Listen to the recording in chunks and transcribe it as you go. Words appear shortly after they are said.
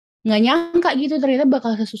nggak nyangka gitu ternyata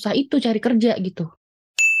bakal sesusah itu cari kerja gitu.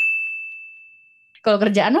 Kalau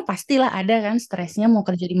kerjaan mah pastilah ada kan stresnya mau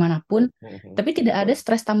kerja dimanapun, Mhm. tapi tidak ada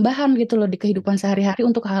stres tambahan gitu loh di kehidupan sehari-hari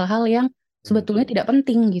untuk hal-hal yang Mhm. sebetulnya tidak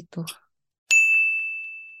penting gitu.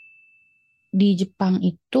 Di Jepang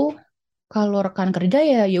itu kalau rekan kerja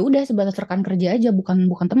ya udah sebatas rekan kerja aja bukan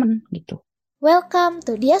bukan temen gitu. Welcome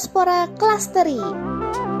to Diaspora Clustery.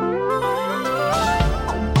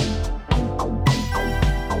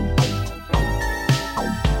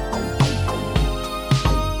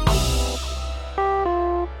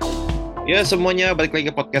 Ya semuanya balik lagi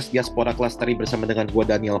ke podcast Diaspora Clustery bersama dengan gue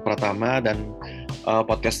Daniel Pratama dan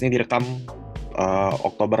podcast ini direkam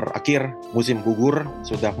Oktober akhir, musim gugur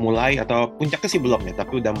sudah mulai atau puncaknya sih belum ya,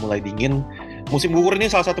 tapi udah mulai dingin. Musim gugur ini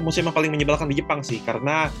salah satu musim yang paling menyebalkan di Jepang sih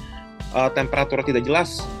karena temperatur tidak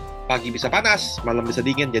jelas, pagi bisa panas, malam bisa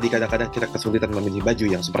dingin, jadi kadang-kadang kita kesulitan memilih baju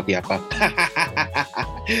yang seperti apa.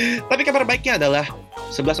 Tapi kabar baiknya adalah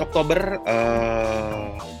 11 Oktober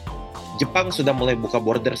Jepang sudah mulai buka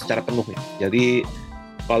border secara penuh ya. Jadi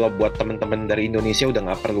kalau buat teman-teman dari Indonesia udah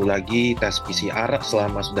nggak perlu lagi tes PCR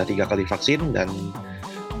selama sudah 3 kali vaksin dan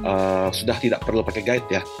sudah tidak perlu pakai guide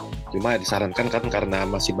ya. Cuma disarankan kan karena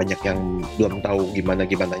masih banyak yang belum tahu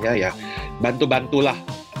gimana-gimananya ya, bantu-bantulah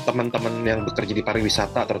teman-teman yang bekerja di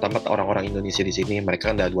pariwisata, terutama orang-orang Indonesia di sini.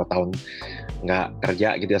 Mereka kan udah 2 tahun nggak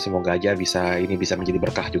kerja gitu ya, semoga aja ini bisa menjadi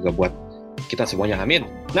berkah juga buat kita semuanya, amin.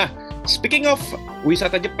 Nah, speaking of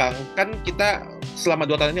wisata Jepang, kan kita selama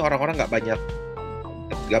 2 tahun ini orang-orang nggak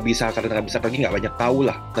bisa karena nggak bisa pergi, nggak banyak tahu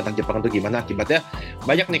lah tentang Jepang itu gimana. Akibatnya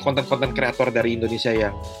banyak nih konten-konten kreator dari Indonesia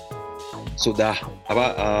yang sudah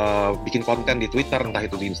bikin konten di Twitter, entah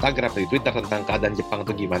itu di Instagram atau di Twitter tentang keadaan Jepang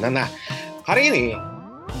itu gimana. Nah, hari ini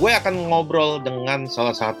gue akan ngobrol dengan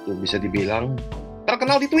salah satu bisa dibilang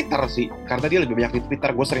terkenal di Twitter sih, karena dia lebih banyak di Twitter.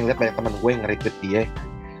 Gue sering lihat banyak teman gue yang nge-retweet dia.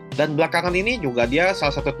 Dan belakangan ini juga dia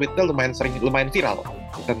salah satu tweetnya lumayan viral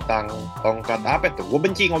tentang tongkat apa itu. Gue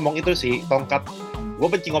benci ngomong itu sih, tongkat.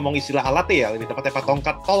 Gue benci ngomong istilah alatnya ya, lebih tepatnya apa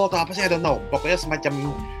tongkat tol atau apa sih, I don't know. Pokoknya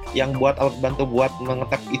semacam yang buat alat bantu buat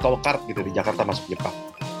mengetep e-tol card gitu di Jakarta masuk Jepang.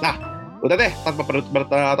 Nah, udah deh, tanpa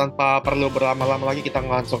perlu berlama-lama lagi, kita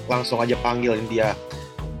langsung aja panggilin dia,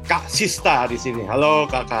 Kak Sistha di sini. Halo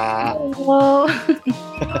kakak. Halo.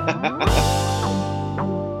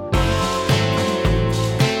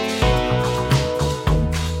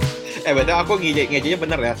 Betul, aku ngejenya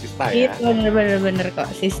bener ya, Sistha ya. Itu bener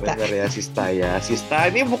kok Sista. Bener ya, Sistha ya.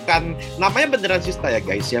 Sistha ini bukan namanya beneran Sistha ya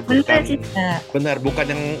guys ya, Bener bukan Sista. bener,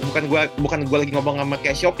 bukan gua lagi ngomong sama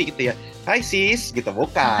kayak Shopee gitu ya. Hai sis, gitu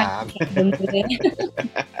bukan.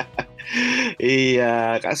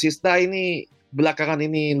 Iya, Kak Sistha ini belakangan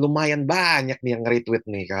ini lumayan banyak nih yang nge-retweet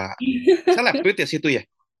nih, Kak. Seleb tweet ya situ ya?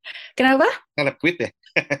 Kenapa? Seleb tweet ya?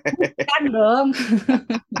 Kan dong.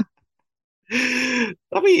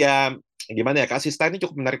 Tapi ya gimana ya, Kak Sista ini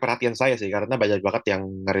cukup menarik perhatian saya sih karena banyak banget yang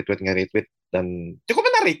nge-retweet dan cukup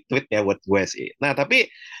menarik tweetnya buat gue sih. Nah,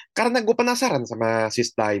 tapi karena gue penasaran sama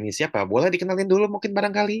Sista ini siapa, boleh dikenalin dulu mungkin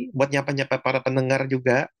barangkali buat nyapa-nyapa para pendengar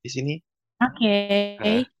juga di sini. Oke.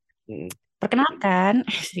 Nah, mm, Perkenalkan,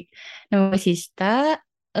 asik. Nama Sista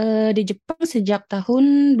di Jepang sejak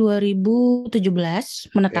tahun 2017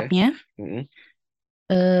 oke. menetapnya. Mm,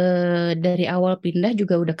 Dari awal pindah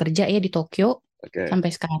juga udah kerja ya di Tokyo oke. sampai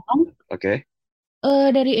sekarang. Oke.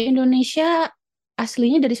 Dari Indonesia,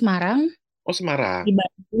 aslinya dari Semarang, Oh, di Semarang.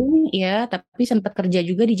 Bandung ya, tapi sempat kerja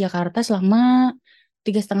juga di Jakarta selama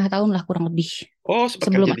 3,5 tahun lah kurang lebih. Oh, sempat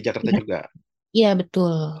Sebelum kerja di Jakarta juga. Iya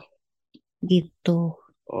betul, gitu.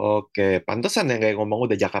 Oke, pantesan ya kayak ngomong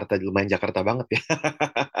udah Jakarta, lumayan Jakarta banget ya.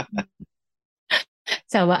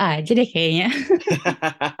 Sama aja deh kayaknya.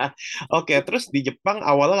 Oke, terus di Jepang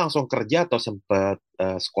awalnya langsung kerja atau sempat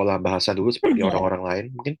sekolah bahasa dulu seperti Kerja. orang-orang lain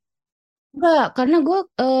mungkin? Enggak, karena gue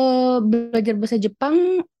belajar bahasa Jepang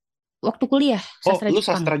waktu kuliah, Oh, sastra lu Jepang.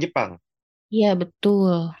 sastra Jepang. Iya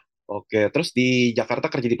betul. Oke, terus di Jakarta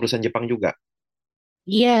kerja di perusahaan Jepang juga.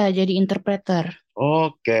 Iya, jadi interpreter.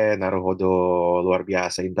 Oke, naruhodo, luar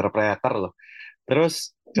biasa interpreter loh.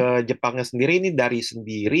 Terus ke Jepangnya sendiri ini dari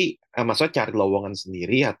sendiri, maksudnya cari lowongan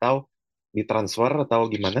sendiri atau ditransfer atau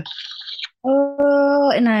gimana?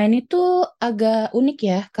 Nah ini tuh agak unik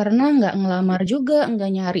ya, karena nggak ngelamar juga, nggak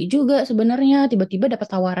nyari juga sebenarnya, tiba-tiba dapat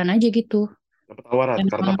tawaran aja gitu. Dapat tawaran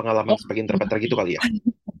karena Emang, pengalaman ya. sebagai interpreter gitu kali ya?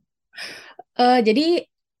 Jadi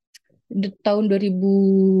di tahun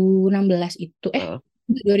 2016 itu, Heeh,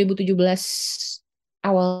 2017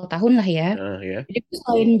 awal tahun lah ya. ya. Jadi aku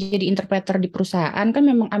selain jadi interpreter di perusahaan, kan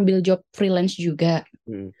memang ambil job freelance juga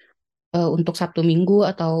Hmm, untuk Sabtu Minggu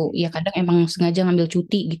atau hmm, ya kadang emang sengaja ngambil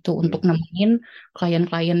cuti gitu untuk hmm, nemenin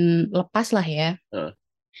klien-klien lepas lah ya. heeh.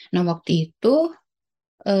 Nah, waktu itu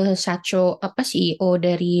Sacho apa CEO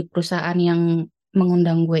dari perusahaan yang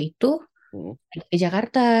mengundang gue itu Hmm. ada di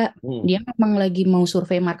Jakarta. Hmm. Dia memang lagi mau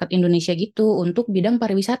survei market Indonesia gitu untuk bidang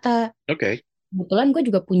pariwisata. Oke. Kebetulan gue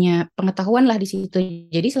juga punya pengetahuan lah di situ.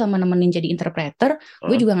 Jadi selama nemenin jadi interpreter,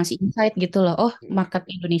 gue Heeh. juga ngasih insight gitu loh. Oh, Hmm. market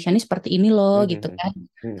Indonesia ini seperti ini loh, Hmm. gitu Hmm. kan.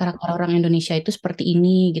 Hmm. Karakter orang Indonesia itu seperti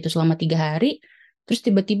ini, gitu selama 3 hari. Terus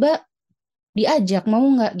tiba-tiba diajak mau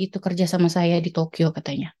nggak gitu kerja sama saya di Tokyo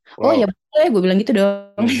katanya. Oh ya Wow. boleh, gue bilang gitu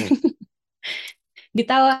dong. Hmm. Hmm.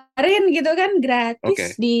 Ditawarin gitu kan gratis, Oke.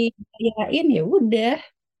 diayain ya udah.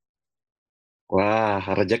 Wah,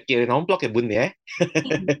 rezeki nomplok ya Bun ya.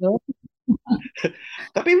 Gitu.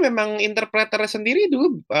 Tapi memang interpreter sendiri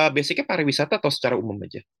dulu basicnya pariwisata atau secara umum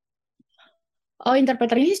aja? Oh,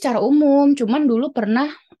 interpreter ini secara umum, cuman dulu pernah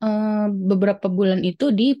beberapa bulan itu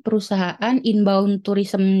di perusahaan inbound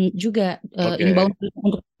tourism juga, inbound Oke.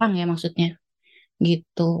 untuk Jepang ya maksudnya,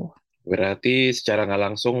 gitu. Berarti secara nggak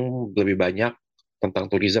langsung lebih banyak tentang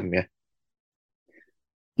tourism ya.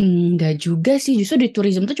 Enggak juga sih, justru di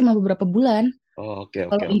tourism itu cuma beberapa bulan. Oh, oke,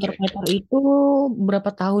 Kalau oke, oke. interpreter itu berapa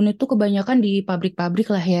tahun itu kebanyakan di pabrik-pabrik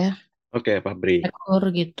lah ya, Oke, pabrik. sektor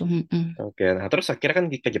gitu. Mm-mm. Oke, nah terus akhirnya kan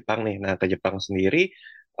ke Jepang nih. Nah, ke Jepang sendiri,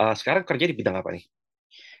 sekarang kerja di bidang apa nih?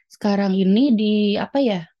 Sekarang ini di apa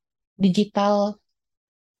ya, digital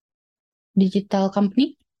digital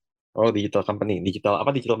company. Oh, digital company. Digital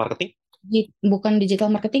apa? Digital marketing? Bukan digital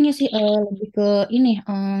marketingnya sih, lebih ke ini,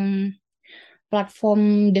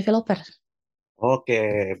 platform developer.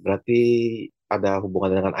 Oke, berarti ada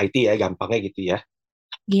hubungan dengan IT ya, gampangnya gitu ya.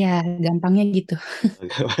 Iya, gampangnya gitu.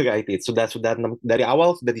 IT. Sudah dari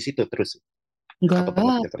awal sudah di situ terus. Apa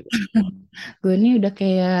pernah Enggak, pindah kerja? gue ini udah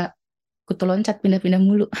kayak kutu loncat pindah-pindah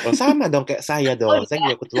mulu. Oh, sama dong kayak saya Oh, dong. Saya iya.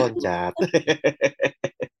 juga ikut loncat.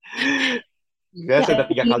 Saya Ya, sudah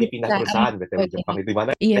 3 kali di pindah perusahaan. perusahaan BTW Oh, di Jepang iya. itu di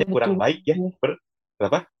mana Iya, saya kurang betul. baik ya.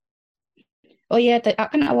 Berapa? Oh iya,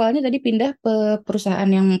 kan awalnya tadi pindah ke perusahaan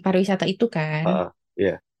yang pariwisata itu kan.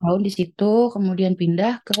 Iya. Tahun di situ, kemudian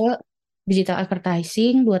pindah ke digital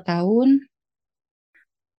advertising 2 tahun.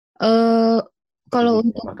 Eh Di kalau digital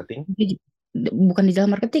untuk marketing, di- bukan digital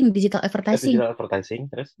marketing, digital advertising, digital advertising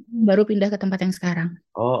terus. baru pindah ke tempat yang sekarang.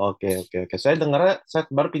 Oh, oke, oke, oke. Saya dengarnya saya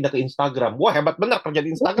baru pindah ke Instagram. Wah, hebat benar kerja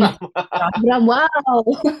di Oh, Instagram. Instagram, wow.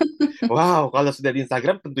 Wow, kalau sudah di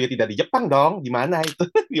Instagram tentunya tidak di Jepang dong. Di mana itu?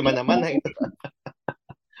 Di mana-mana itu.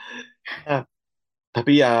 Nah,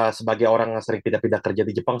 tapi ya sebagai orang yang sering pindah-pindah kerja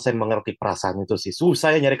di Jepang, saya mengerti perasaan itu sih.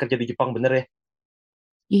 Susah ya nyari kerja di Jepang bener ya.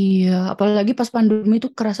 Iya, apalagi pas pandemi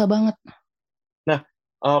itu kerasa banget. Nah,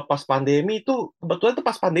 pas pandemi itu kebetulan tuh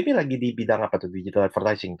pas pandemi lagi di bidang apa tuh digital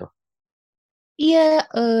advertising tuh. Iya,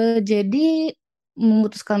 jadi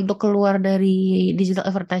memutuskan untuk keluar dari digital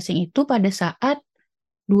advertising itu pada saat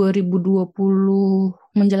 2020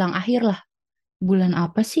 menjelang akhir lah. Bulan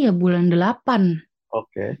apa sih ya? Bulan 8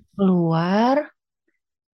 Oke. keluar.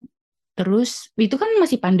 Terus itu kan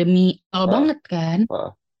masih pandemi awal Ah, banget kan.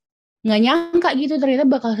 ah, Nggak nyangka gitu ternyata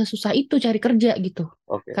bakal sesusah itu cari kerja gitu.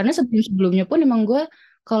 oke. Karena sebelum-sebelumnya pun emang gue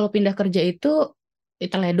kalau pindah kerja itu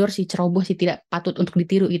teledor sih, ceroboh sih, tidak patut untuk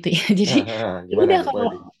ditiru gitu ya. Jadi ya Gimana udah nih? kalau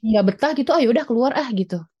Boleh di. nggak betah gitu, ah ya udah keluar ah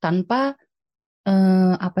gitu. Tanpa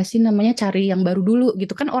apa sih namanya cari yang baru dulu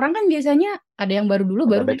gitu kan, orang kan biasanya ada yang baru dulu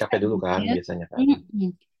Ada baru bisa backupnya dulu gitu kan ya. biasanya kan. Mm-mm.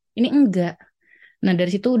 Ini enggak. Nah dari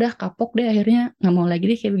situ udah kapok deh, akhirnya nggak mau lagi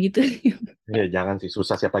deh kayak begitu. Ya jangan sih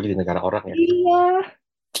susah siapa lagi di negara orang ya. Iya.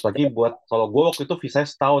 Apalagi buat kalau gue waktu itu visa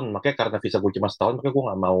setahun, makanya karena visa gue cuma setahun, makanya gue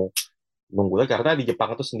nggak mau nunggu lagi karena di Jepang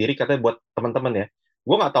itu sendiri katanya buat teman-teman ya.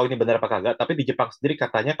 Gue nggak tahu ini benar apa kagak, tapi di Jepang sendiri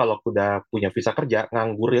katanya kalau udah punya visa kerja,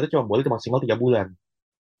 nganggur itu cuma boleh maksimal 3 bulan.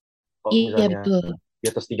 Kalau Iya misalnya betul. di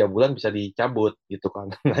atas 3 bulan bisa dicabut gitu kan.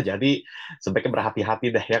 Nah jadi sebaiknya berhati-hati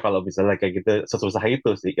deh ya kalau misalnya kayak gitu sesusah itu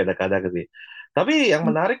sih kadang-kadang sih. Tapi yang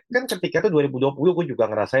menarik kan ketika itu 2020 gue juga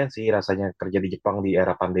ngerasain sih rasanya kerja di Jepang di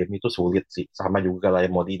era pandemi itu sulit sih. Sama juga lah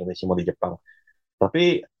yang mau di Indonesia mau di Jepang. Tapi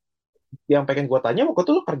yang pengen gue tanya waktu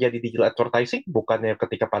itu lo kerja di digital advertising bukannya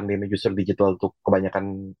ketika pandemi justru digital tuh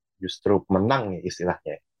kebanyakan justru menang ya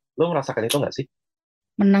istilahnya. Lo merasakan itu nggak sih?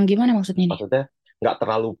 Menang gimana maksudnya nih? Maksudnya nggak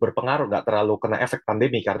terlalu berpengaruh, nggak terlalu kena efek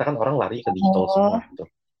pandemi karena kan orang lari ke digital Oh, semua gitu.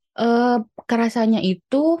 eh kerasanya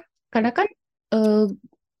itu karena kan eh,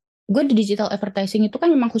 gue di digital advertising itu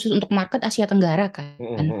kan memang khusus untuk market Asia Tenggara kan,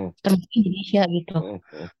 Mhm, termasuk Indonesia gitu. mhm,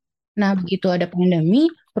 mhm, Nah, begitu ada pandemi,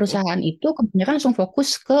 mhm. perusahaan itu kebanyakan langsung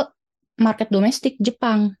fokus ke market domestik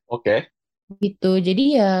Jepang Oke. gitu.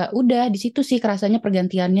 Jadi ya udah di situ sih kerasanya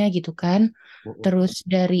pergantiannya gitu kan. Mhm. Terus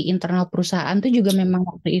dari internal perusahaan tuh juga memang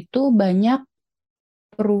waktu itu banyak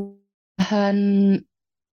perubahan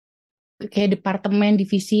kayak departemen,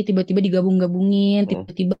 divisi, tiba-tiba digabung-gabungin, Hmm.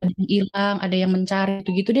 tiba-tiba ada yang hilang, ada yang mencari,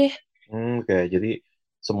 gitu-gitu deh. Oke, jadi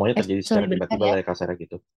semuanya terjadi secara Selebar tiba-tiba ya. lah ya kasarnya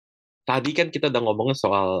gitu. Tadi kan kita udah ngomongin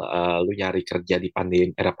soal lu nyari kerja di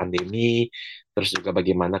pandemi, era pandemi, terus juga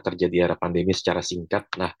bagaimana kerja di era pandemi secara singkat.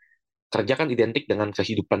 Nah, kerja kan identik dengan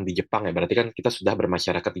kehidupan di Jepang ya. Berarti kan kita sudah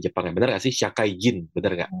bermasyarakat di Jepang ya. Benar nggak sih? Shakai Jin,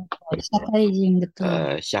 benar nggak? Packaging, betul.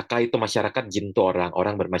 Shakai itu masyarakat, Jin itu orang,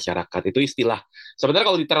 orang bermasyarakat. Itu istilah. Sebenarnya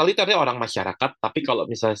kalau literally itu artinya orang masyarakat, tapi kalau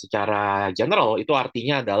misalnya secara general itu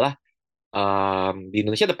artinya adalah di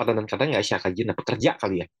Indonesia ada padanan kata nggak Shakai Jin? Nah, pekerja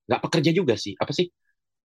kali ya? Nggak pekerja juga sih. Apa sih?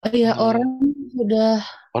 Oh iya, Hmm, orang sudah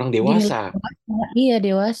orang dinilai dewasa, dewasa. Iya,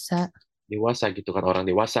 dewasa. dewasa gitu kan, orang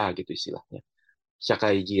dewasa gitu istilahnya.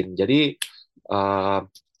 Shakai Jin. Jadi eh,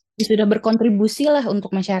 Sudah berkontribusi lah untuk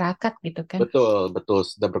masyarakat gitu kan. betul, betul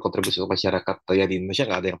sudah berkontribusi untuk masyarakat. Ya di Indonesia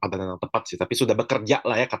nggak ada yang padanan yang tepat sih, tapi sudah bekerja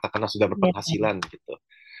lah ya, katakanlah sudah Iya. berpenghasilan gitu.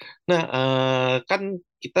 Nah, kan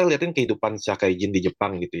kita liatin kehidupan Shakaijin di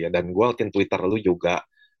Jepang gitu ya, dan gue liatin Twitter lu juga,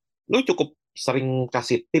 lu cukup sering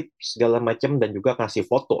kasih tips segala macam dan juga kasih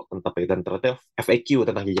foto tentang dan ternyata FAQ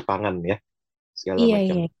tentang Jepangan ya, segala Iya,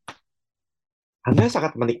 macam. iya. Anda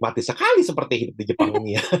sangat menikmati sekali seperti hidup di Jepang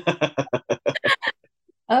ini ya.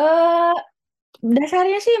 Eh,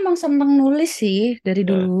 dasarnya sih emang seneng nulis sih dari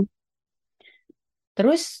dulu.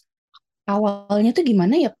 Terus awalnya tuh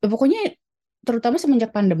gimana ya? Pokoknya terutama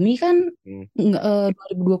semenjak pandemi kan Hmm.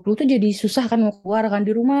 2020 tuh jadi susah kan mau keluar kan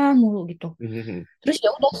di rumah mulu gitu. Hmm. Terus ya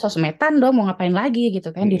udah sosmedan dong mau ngapain lagi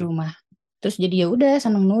gitu kan di Hmm. rumah. Terus jadi ya udah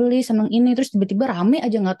seneng nulis, seneng ini terus tiba-tiba rame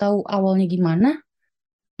aja nggak tahu awalnya gimana.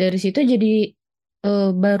 Dari situ jadi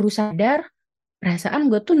baru sadar perasaan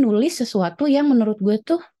gue tuh nulis sesuatu yang menurut gue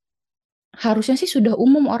tuh harusnya sih sudah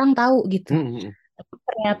umum orang tahu gitu. Hmm. Tapi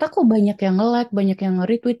ternyata kok banyak yang nge-like, banyak yang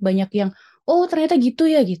nge-retweet, banyak yang oh ternyata gitu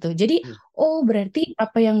ya gitu. Jadi Hmm. oh berarti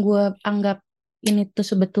apa yang gue anggap ini tuh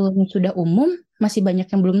sebetulnya sudah umum masih banyak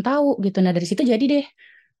yang belum tahu gitu. Nah dari situ jadi deh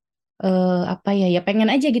apa ya ya pengen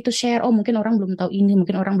aja gitu share. Oh mungkin orang belum tahu ini,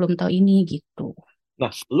 mungkin orang belum tahu ini gitu. Nah,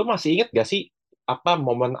 lu masih inget gak sih apa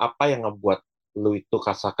momen apa yang ngebuat lu itu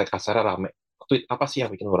kasarnya rame? Tweet apa sih yang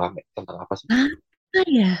bikin lu rame? Tentang apa sih? Apa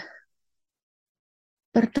ya?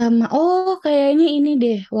 Pertama, oh kayaknya ini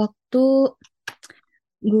deh waktu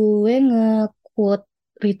gue nge-quote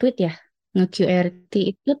retweet ya, nge-QRT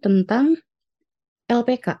itu tentang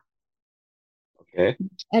LPK. Oke.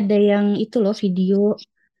 Ada yang itu loh video,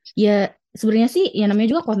 ya sebenarnya sih ya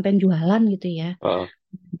namanya juga konten jualan gitu ya, Heeh.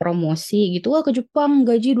 promosi gitu, wah ke Jepang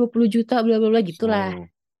gaji 20 juta bla bla bla gitulah. Hmm.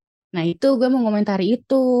 Nah itu gue mau komentari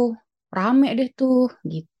itu, rame deh tuh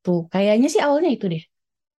gitu. Kayaknya sih awalnya itu deh.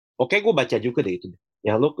 Oke, gue baca juga deh itu.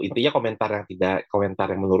 Ya lu intinya komentar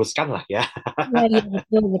yang meluruskan lah ya. Iya, iya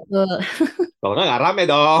betul betul. Kalau nggak rame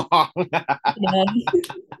dong. Dan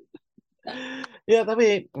Ya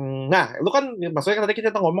tapi, nah lu kan maksudnya kan tadi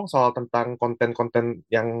kita ngomong soal tentang konten-konten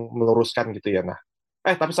yang meluruskan gitu ya. Nah,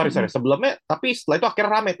 tapi sorry sorry sebelumnya, tapi setelah itu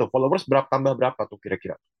akhirnya rame tuh followers berapa tambah berapa tuh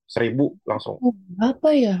kira-kira 1.000 langsung. apa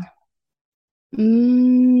ya?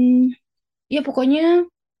 Hmm, ya pokoknya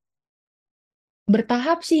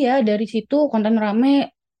bertahap sih ya dari situ konten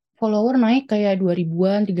rame follower naik kayak 2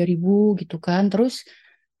 ribuan 3 ribu gitu kan terus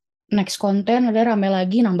next konten ada rame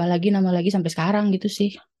lagi nambah lagi sampai sekarang gitu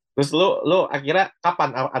sih. Terus lu akhirnya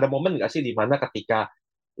kapan ada momen nggak sih di mana ketika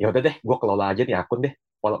ya udah deh gue kelola aja nih akun deh,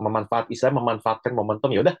 kalau memanfaatkan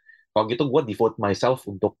momentum, ya udah kalau gitu gue devote myself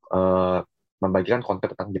untuk membagikan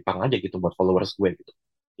konten tentang Jepang aja gitu buat followers gue gitu.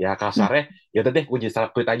 Ya Nah, kasarnya ya udah deh gue jadi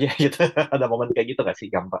seleb tweet aja gitu. Ada momen kayak gitu gak sih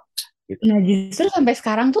gampang gitu. nah justru sampai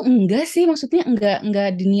sekarang tuh enggak sih maksudnya enggak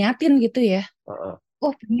diniatin gitu ya. Heeh.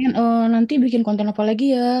 Oh pengen nanti bikin konten apa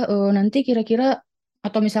lagi ya. Nanti kira-kira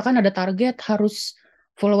atau misalkan ada target harus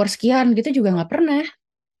follower sekian gitu juga nggak pernah.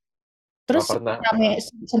 Nggak Terus pernah. rame,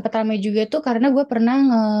 sempet rame juga tuh karena gue pernah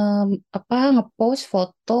ngepost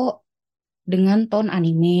foto dengan tone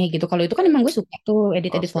anime gitu. Kalau itu kan emang gue suka tuh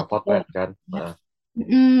edit-edit Suka foto. potret kan. Heeh.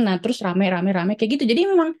 Nah terus rame kayak gitu.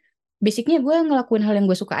 Jadi memang basicnya gue ngelakuin hal yang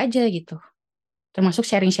gue suka aja gitu. Termasuk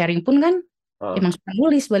sharing-sharing pun kan Heeh. emang suka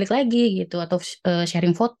nulis balik lagi gitu. Atau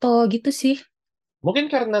sharing foto gitu sih. Mungkin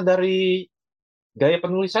karena dari gaya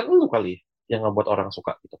penulisan lu kali ya, yang ngebuat orang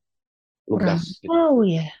suka gitu, Kurang lugas gitu. tahu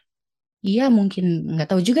ya. Iya mungkin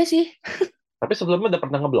nggak tahu juga sih. Tapi sebelumnya udah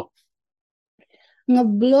pernah ngeblok.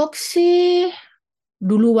 Ngeblok sih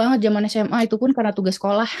dulu banget zaman SMA itu pun karena tugas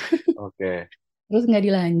sekolah. Oke. Terus nggak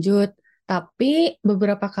dilanjut. Tapi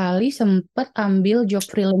beberapa kali sempet ambil job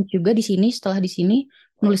freelance juga di sini setelah di sini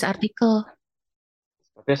nulis artikel.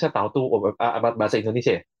 Tapi saya tahu tuh bahasa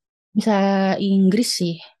Indonesia ya. Bisa Inggris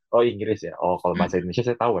sih. Oh, Inggris ya. Oh, kalau bahasa Indonesia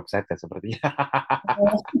saya tahu website sepertinya.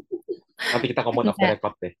 Oh, Nanti kita ngomong off the enggak.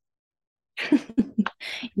 record deh.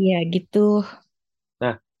 Iya gitu.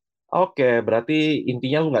 Nah, oke, berarti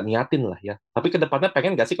intinya lu nggak niatin lah ya. Tapi ke depannya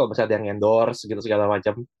pengen nggak sih kalau misalnya ada yang endorse gitu segala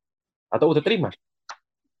macam? Atau udah terima?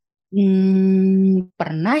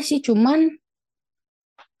 Pernah sih, cuman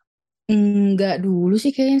nggak dulu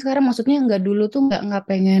sih kayaknya sekarang. Maksudnya nggak dulu tuh nggak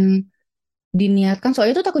pengen diniatkan.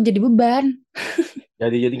 Soalnya tuh takut jadi beban.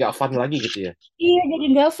 Jadi nggak fun lagi gitu ya. Iya, jadi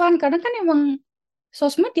nggak fun. Karena kan emang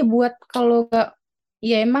sosmed ya buat kalau nggak,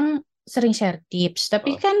 ya emang sering share tips. Tapi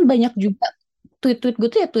Heeh. kan banyak juga tweet-tweet gue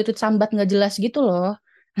tuh ya tweet-tweet sambat nggak jelas gitu loh.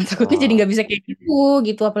 Nah, takutnya jadi Ah, nggak bisa kayak gitu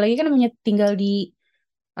gitu. Apalagi kan namanya tinggal di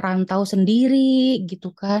rantau sendiri gitu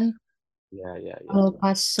kan. ya, ya, ya, Kalau ya.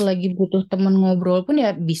 pas lagi butuh temen ngobrol pun ya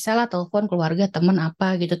bisa lah telepon keluarga, temen apa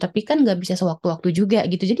gitu. Tapi kan nggak bisa sewaktu-waktu juga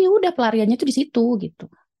gitu. Jadi ya udah pelariannya tuh di situ gitu.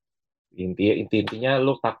 Intinya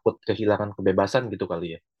lu takut kehilangan kebebasan gitu kali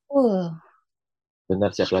ya. Oh, Benar,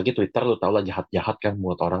 siap lagi Twitter lu tau lah jahat-jahat kan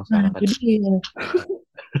mulut orang nah sekarang kan. itu dia.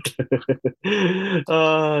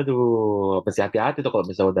 Aduh, mesti hati-hati tuh kalau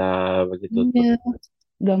misalnya udah begitu Iya, tuh.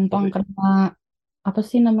 gampang Tapi kena apa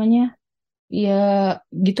sih namanya? Ya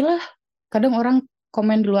gitulah. Kadang orang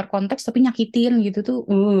komen di luar konteks tapi nyakitin gitu tuh,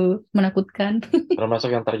 menakutkan.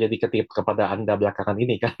 termasuk yang terjadi kepada Anda belakangan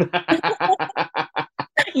ini kan.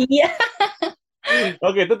 Iya.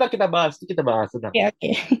 Oke, itu ntar kita bahas tentang. Oke, oke.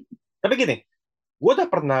 Tapi gini, gue udah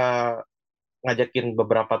pernah ngajakin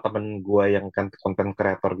beberapa temen gue yang kan konten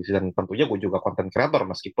kreator di sini, dan tentunya gue juga konten kreator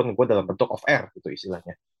meskipun gue dalam bentuk off air gitu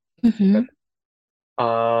istilahnya. Ya kan? Mhm.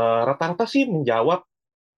 Rata-rata sih menjawab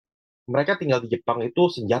mereka tinggal di Jepang itu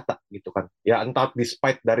senjata gitu kan. Ya entah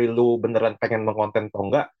despite dari lu beneran pengen mengonten atau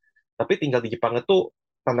enggak, tapi tinggal di Jepang itu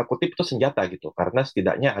tanda kutip itu senjata gitu. Karena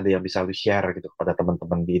setidaknya ada yang bisa lu share gitu kepada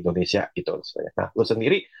teman-teman di Indonesia gitu. Misalnya. Nah, lu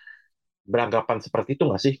sendiri beranggapan seperti itu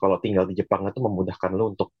nggak sih kalau tinggal di Jepang itu memudahkan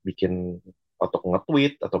lu untuk bikin atau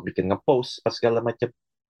nge-tweet atau bikin nge-post apa segala macam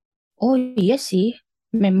Oh iya sih,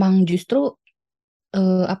 memang justru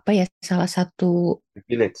apa ya salah satu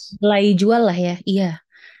privilege. nilai jual lah ya. Iya,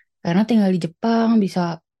 karena tinggal di Jepang bisa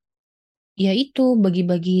ya itu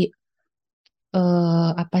bagi-bagi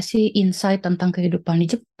apa sih insight tentang kehidupan di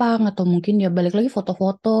Jepang atau mungkin ya balik lagi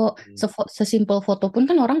foto-foto, sesimpel foto pun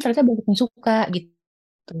kan orang ternyata banyak yang suka gitu.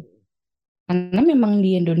 Karena memang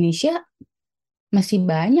di Indonesia masih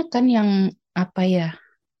banyak kan yang apa ya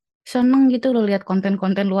seneng gitu loh lihat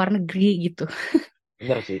konten-konten luar negeri gitu.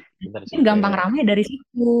 Bener sih Mungkin gampang kayak ramai dari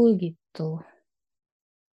situ gitu.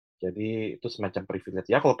 jadi itu semacam privilege.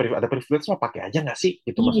 Ya kalau ada privilege mah pakai aja nggak sih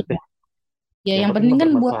gitu Iya, maksudnya. ya Yang yang penting penting mah kan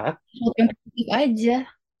buat bermanfaat. sesuatu yang positif aja.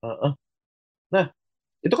 Heeh. Nah,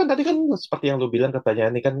 itu kan tadi kan seperti yang lu bilang katanya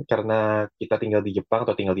ini kan karena kita tinggal di Jepang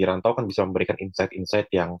atau tinggal di rantau kan bisa memberikan insight-insight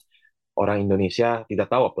yang orang Indonesia tidak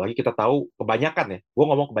tahu. Apalagi kita tahu kebanyakan ya. Gue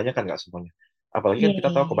ngomong kebanyakan nggak semuanya. Apalagi Iya, kan kita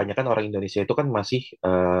iya, tahu iya. kebanyakan orang Indonesia itu kan masih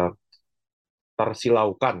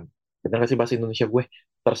tersilaukan. Benar nggak sih bahasa Indonesia gue?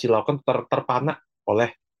 Tersilaukan, terpana oleh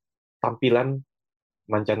tampilan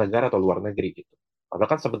mancanegara atau luar negeri gitu. Padahal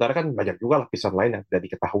kan sebenarnya kan banyak juga lapisan lain yang tidak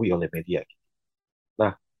diketahui oleh media.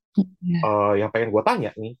 Nah, Iya. yang pengen gue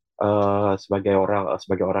tanya nih, sebagai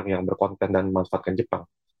orang yang berkonten dan memanfaatkan Jepang,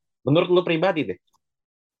 menurut lu pribadi deh,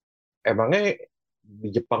 emangnya di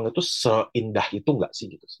Jepang itu seindah itu nggak sih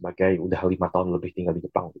gitu? Sebagai udah 5 tahun lebih tinggal di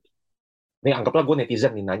Jepang gitu. Ini anggaplah gue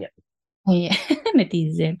netizen nih nanya. Oh iya,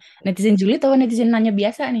 netizen. Netizen julid atau netizen nanya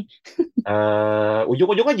biasa nih?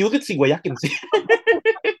 Ujung-ujungnya julid sih gue yakin sih.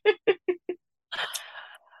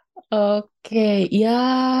 Oke, ya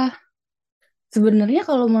sebenarnya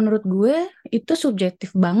kalau menurut gue itu subjektif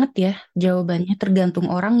banget ya jawabannya tergantung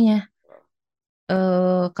orangnya.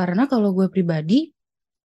 Karena kalau gue pribadi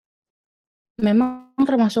memang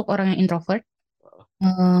termasuk orang yang introvert,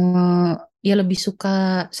 eh ya lebih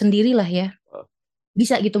suka sendiri lah ya.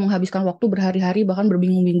 Bisa gitu menghabiskan waktu berhari-hari bahkan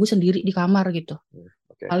berminggu-minggu sendiri di kamar gitu.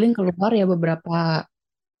 Oke, Paling keluar ya beberapa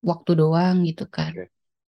waktu doang gitu kan. oke.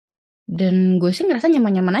 Dan gue sih ngerasa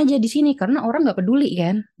nyaman-nyaman aja di sini karena orang nggak peduli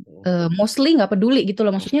kan. Mostly nggak peduli gitu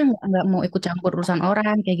loh. Maksudnya nggak mau ikut campur urusan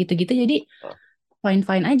orang kayak gitu-gitu. Jadi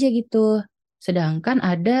fine-fine aja gitu. Sedangkan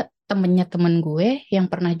ada temennya temen gue yang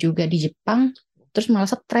pernah juga di Jepang, terus malah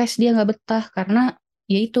stres dia nggak betah karena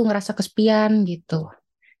ya itu ngerasa kesepian gitu.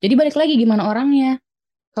 Jadi balik lagi gimana orangnya.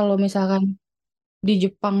 Kalau misalkan di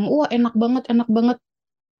Jepang, wah enak banget.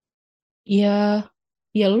 Ya,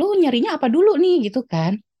 ya lu nyarinya apa dulu nih gitu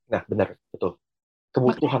kan? Nah, benar, betul.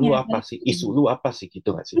 Kebutuhan Makanya lu kan, apa sih? Isu lu apa sih gitu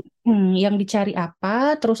nggak sih? yang dicari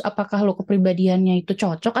apa, terus apakah lo kepribadiannya itu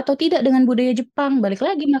cocok atau tidak dengan budaya Jepang? Balik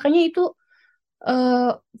lagi, makanya itu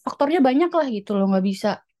eh, faktornya banyak lah gitu loh, nggak bisa.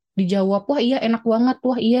 dijawab, wah iya enak banget,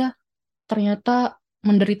 wah iya ternyata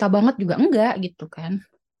menderita banget juga enggak gitu kan.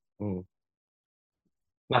 Hmm.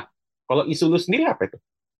 Nah, kalau isu lu sendiri apa itu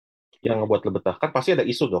yang ngebuat lu betah? Kan pasti ada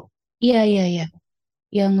isu dong. Iya, iya, iya.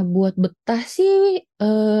 Yang ngebuat betah sih,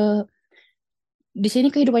 eh, di sini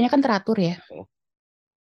kehidupannya kan teratur ya, Hmm.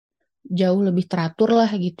 jauh lebih teratur lah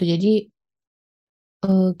gitu. Jadi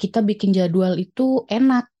kita bikin jadwal itu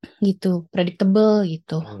enak gitu, predictable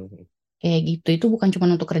gitu. Hmm. Kayak gitu. Itu bukan cuma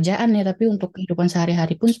untuk kerjaan ya, tapi untuk kehidupan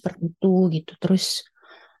sehari-hari pun seperti itu gitu. Terus,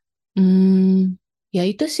 hmm, ya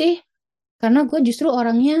itu sih, karena gue justru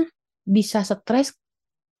orangnya bisa stres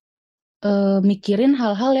mikirin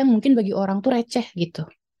hal-hal yang mungkin bagi orang tuh receh gitu.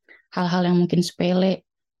 Hal-hal yang mungkin sepele,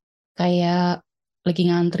 kayak lagi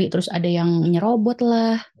ngantri terus ada yang nyerobot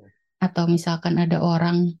lah, atau misalkan ada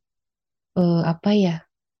orang apa ya,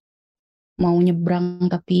 mau nyebrang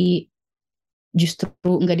tapi justru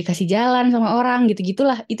nggak dikasih jalan sama orang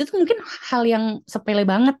gitu-gitulah. Itu tuh mungkin hal yang sepele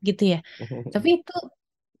banget gitu ya. Tapi itu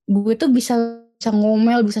gue tuh bisa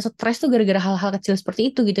ngomel, bisa stres tuh gara-gara hal-hal kecil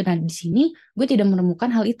seperti itu gitu. Nah, di sini gue tidak menemukan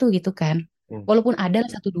hal itu gitu kan. Hmm. Walaupun ada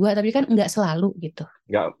satu dua, tapi kan nggak selalu gitu.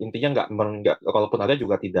 Nggak, intinya nggak, kalaupun ada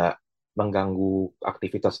juga tidak mengganggu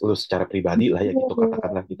aktivitas lu secara pribadi lah ya gitu,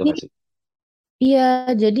 katakanlah gitu Jadi, nggak sih? iya,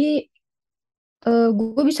 jadi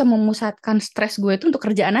gue bisa memusatkan stres gue itu untuk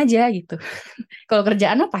kerjaan aja gitu. Kalau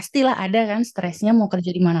kerjaan mah pastilah ada kan stresnya mau kerja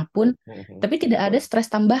dimanapun, Hmm. tapi tidak ada stres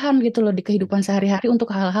tambahan gitu loh di kehidupan sehari-hari untuk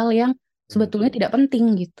hal-hal yang Hmm. sebetulnya tidak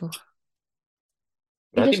penting gitu.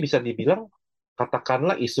 Itu Berarti bisa dibilang,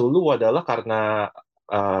 katakanlah isu lu adalah karena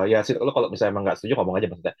ya sih, lu kalau misalnya emang nggak setuju ngomong aja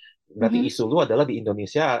maksudnya. Berarti sih. isu lu adalah di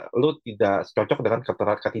Indonesia lu tidak cocok dengan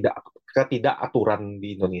ketidakaturan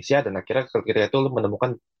di Indonesia, dan akhirnya ketika itu lu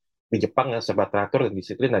menemukan di Jepang yang serba teratur dan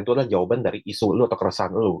disiplin, dan itu adalah jawaban dari isu lu atau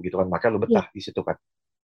keresahan lu gitu kan, makanya lu Iya, betah di situ kan.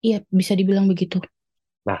 iya bisa dibilang begitu.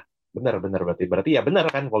 Nah, benar-benar berarti ya benar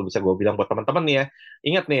kan kalau bisa gue bilang buat teman-teman nih ya.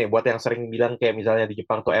 Ingat nih buat yang sering bilang kayak misalnya di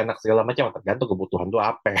Jepang tuh enak segala macam, tergantung kebutuhan tuh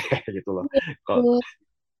apa gitu loh. Iya, Kok tuh.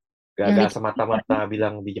 Yang gak di semata-mata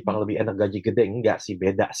bilang di Jepang lebih enak gaji gede, enggak sih,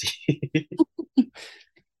 beda sih.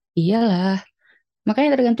 iyalah.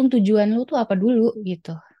 Makanya tergantung tujuan lu tuh apa dulu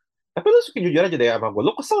gitu. Tapi lu jujur aja deh sama gue,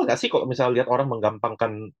 lu kesel gak sih kalau misalnya lihat orang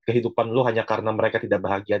menggampangkan kehidupan lu hanya karena mereka tidak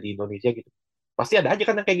bahagia di Indonesia gitu? Pasti ada aja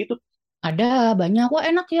kan yang kayak gitu. Ada banyak, wah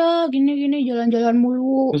enak ya gini-gini jalan-jalan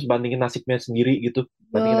mulu. Terus bandingin nasibnya sendiri gitu,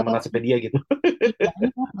 bandingin sama Ya, nasibnya dia gitu.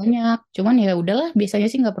 banyak, banyak. Cuman ya udahlah, biasanya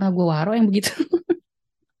sih nggak pernah gue waro yang begitu.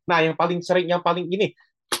 Nah, yang paling sering, yang paling ini,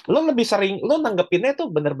 lu lebih sering, lu nanggepinnya tuh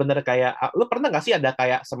bener-bener kayak, lu pernah nggak sih ada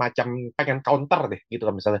kayak semacam pengen counter deh gitu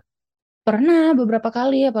kan misalnya? Pernah beberapa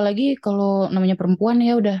kali, apalagi kalau namanya perempuan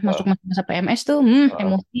ya udah masuk Uh, masa PMS tuh, uh,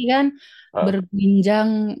 emosi kan, uh,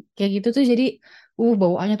 berbincang kayak gitu tuh jadi,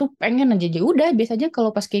 bawaannya tuh pengen aja. Jadi udah, biasanya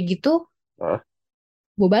kalau pas kayak gitu, uh.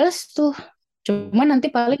 gue bales tuh. Hmm. Cuman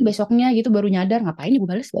nanti paling besoknya gitu baru nyadar, ngapain gue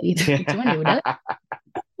bales gak gitu. Cuman ya udahlah.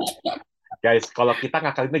 Guys, kalau kita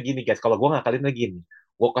ngakalinnya gini guys, kalau gue ngakalinnya gini,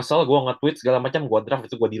 gue kesel, gue nge-tweet segala macam, gue draft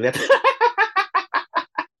itu gue delete.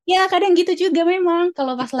 Ya kadang gitu juga memang,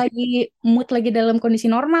 kalau pas lagi mood lagi dalam kondisi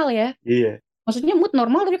normal ya. Iya. Maksudnya mood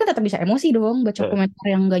normal tapi kan tetap bisa emosi dong, baca Uh, komentar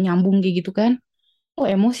yang gak nyambung kayak gitu kan. Oh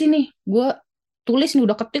emosi nih, gue tulis nih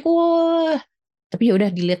udah ketik, wah. Tapi ya udah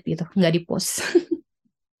delete gitu, nggak di post.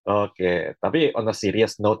 Oke, tapi on a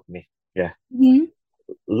serious note nih, ya, Hmm.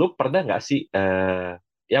 lu pernah nggak sih,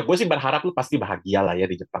 ya gue sih berharap lu pasti bahagia lah ya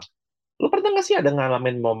di Jepang. Lu pernah nggak sih ada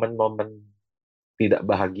ngalamin momen-momen tidak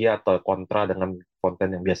bahagia atau kontra dengan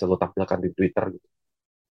konten yang biasa lo tampilkan di Twitter gitu,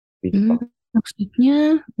 di Hmm, Jepang? maksudnya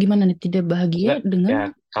gimana nih tidak bahagia Nggak, dengan ya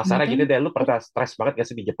kasarnya konten? gitu deh, lu pernah stres banget gak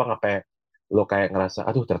sih di Jepang, apa lo kayak ngerasa,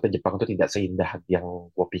 aduh ternyata Jepang tuh tidak seindah yang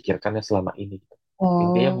gue pikirkannya selama ini.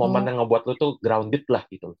 Intinya momen Oh, yang ngebuat lu tuh grounded lah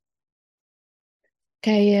gitu.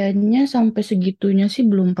 kayaknya sampai segitunya sih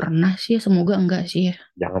belum pernah sih ya. Semoga enggak sih ya.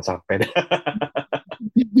 Jangan sampai deh.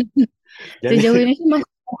 Sejauh Jadi ini sih masih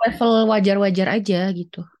level wajar-wajar aja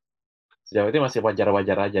gitu. sejauh ini masih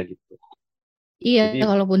wajar-wajar aja gitu. Iya, Jadi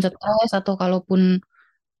kalaupun stres atau kalaupun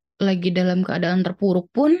lagi dalam keadaan terpuruk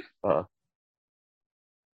pun, uh,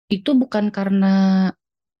 itu bukan karena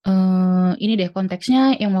ini deh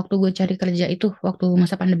konteksnya yang waktu gue cari kerja itu, waktu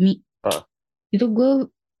masa pandemi. uh, Itu gue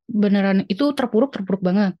beneran, itu terpuruk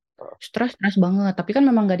banget. Stres banget. Tapi kan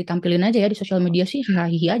memang gak ditampilin aja ya di sosial media sih,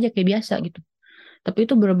 hahihi aja kayak biasa gitu. Tapi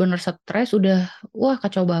itu bener-bener stres, udah, wah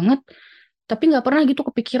kacau banget. Tapi nggak pernah gitu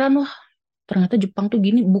kepikiran, wah ternyata Jepang tuh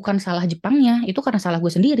gini, bukan salah Jepangnya, itu karena salah gue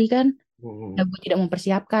sendiri kan. Ya hmm, gue tidak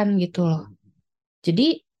mempersiapkan gitu loh. hmm,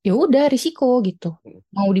 Jadi ya udah risiko gitu. hmm,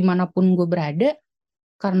 Mau dimanapun gue berada,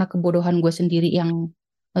 karena kebodohan gue sendiri yang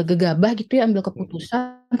gegabah gitu ya ambil Hmm.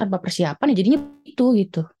 keputusan tanpa persiapan ya jadinya itu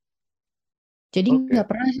gitu. Jadi nggak Oke.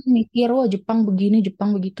 pernah sih mikir, oh Jepang begini, Jepang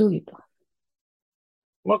begitu gitu.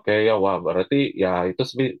 Oke, ya wah berarti ya itu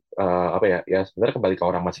apa ya? Ya sebenarnya kembali ke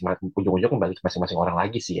orang masing-masing, ujung-ujung kembali ke masing-masing orang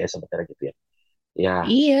lagi sih ya sebenarnya gitu ya. Ya,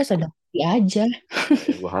 Iya, sadar diri aja.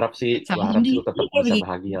 gue Sama harap sih lu tetap Indonesia bisa begitu.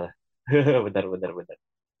 bahagia lah. Benar, benar, benar.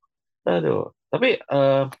 Aduh, tapi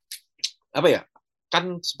apa ya?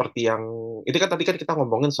 Kan seperti yang itu kan tadi kan kita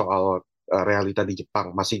ngomongin soal realita di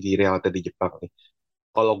Jepang, masih di realita di Jepang nih.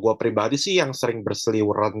 Kalau gue pribadi sih yang sering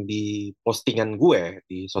berseliweran di postingan gue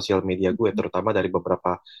di sosial media gue, terutama dari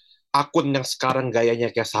beberapa akun yang sekarang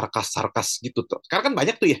gayanya kayak sarkas-sarkas gitu tuh. Sekarang kan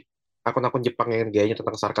banyak tuh ya akun-akun Jepang yang gayanya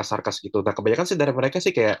tentang sarkas-sarkas gitu. Nah kebanyakan sih dari mereka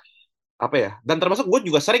sih kayak apa ya? Dan termasuk gue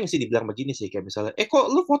juga sering sih dibilang begini sih kayak misalnya, kok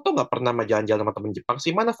lu foto nggak pernah sama jalan-jalan sama temen Jepang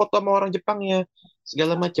sih? Mana foto sama orang Jepangnya?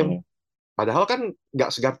 Segala macam. Oke. Padahal kan nggak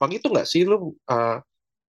segampang itu nggak sih lu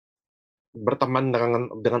berteman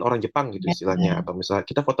dengan orang Jepang gitu Ya, istilahnya ya. atau misalnya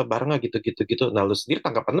kita foto bareng nggak gitu gitu gitu. Nah lu sendiri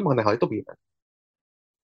tanggapan lu mengenai hal itu gimana?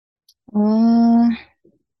 Oh,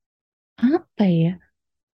 apa ya?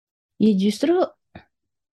 Ya justru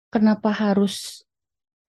kenapa harus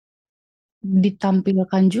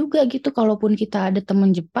ditampilkan juga gitu, kalaupun kita ada teman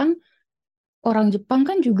Jepang, orang Jepang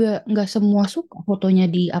kan juga nggak semua suka fotonya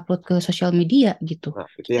di-upload ke sosial media gitu. Nah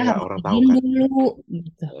itu Kita yang nggak harus orang tahu izin kan. dulu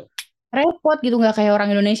gitu. Repot gitu, nggak kayak orang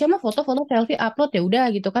Indonesia mah foto-foto selfie upload ya udah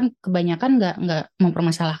gitu kan, kebanyakan nggak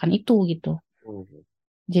mempermasalahkan itu gitu. Hmm.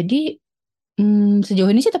 Jadi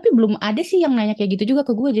sejauh ini sih tapi belum ada sih yang nanya kayak gitu juga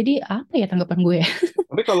ke gue, jadi apa ya tanggapan gue ya.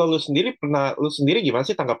 Tapi kalau lu sendiri gimana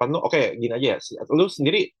sih tanggapan lu? Oke, gini aja ya. Lu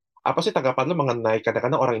sendiri apa sih tanggapan lu mengenai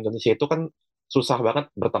kadang-kadang orang Indonesia itu kan susah banget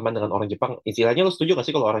berteman dengan orang Jepang. Istilahnya lu setuju gak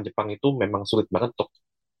sih kalau orang Jepang itu memang sulit banget untuk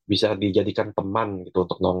bisa dijadikan teman gitu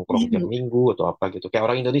untuk nongkrong tiap Setuju. minggu atau apa gitu. Kayak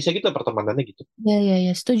orang Indonesia gitu pertemanannya gitu. Ya ya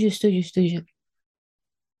ya, setuju setuju setuju.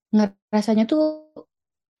 Ngerasanya tuh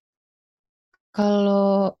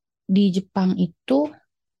kalau di Jepang itu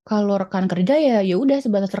kalau rekan kerja ya ya udah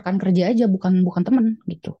sebatas rekan kerja aja, bukan bukan temen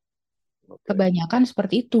gitu. Oke. Kebanyakan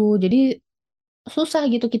seperti itu. Jadi susah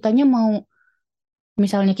gitu kitanya mau,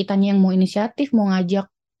 misalnya kitanya yang mau inisiatif mau ngajak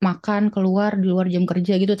makan keluar di luar jam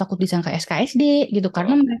kerja gitu, takut disangka SKSD gitu,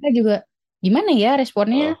 karena Ah, mereka juga gimana ya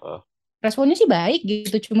responnya. ah, ah, Responnya sih baik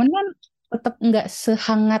gitu, cuman kan tetap nggak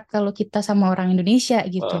sehangat kalau kita sama orang Indonesia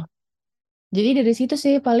gitu. ah. Jadi dari situ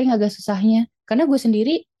sih paling agak susahnya. Karena gue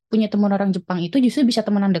sendiri punya teman orang Jepang itu justru bisa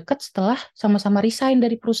temenan dekat setelah sama-sama resign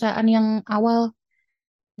dari perusahaan yang awal.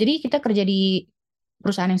 Jadi kita kerja di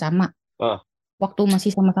perusahaan yang sama. Ah. Waktu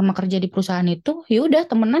masih sama-sama kerja di perusahaan itu, ya udah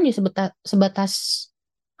temenan ya sebatas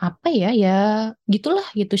apa ya ya gitulah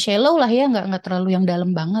gitu, shallow lah ya, nggak terlalu yang dalam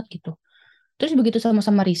banget gitu. Terus begitu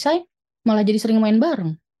sama-sama resign, malah jadi sering main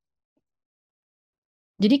bareng.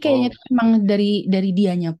 Jadi kayaknya Oh, tuh memang dari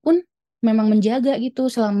dianya pun memang menjaga gitu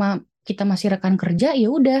selama kita masih rekan kerja, ya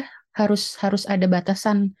udah harus harus ada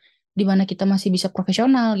batasan di mana kita masih bisa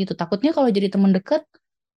profesional gitu. Takutnya kalau jadi teman dekat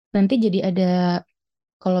nanti jadi ada,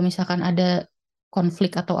 kalau misalkan ada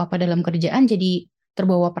konflik atau apa dalam kerjaan jadi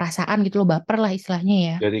terbawa perasaan gitu loh, baper lah istilahnya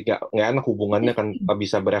ya. jadi nggak enak hubungannya kan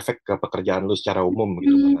bisa berefek ke pekerjaan lu secara umum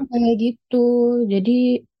gitu kan nanti. Kayak gitu. Jadi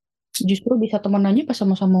justru bisa temenannya pas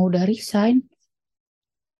sama-sama udah resign.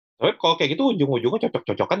 Tapi kalau kayak gitu ujung-ujungnya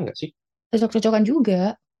cocok-cocokan nggak sih? Cocok-cocokan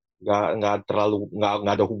juga. Nggak terlalu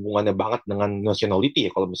nggak ada hubungannya banget dengan nationality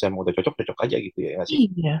ya kalau misalnya mau udah cocok cocok aja gitu ya nggak sih.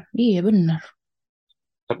 Iya, iya benar.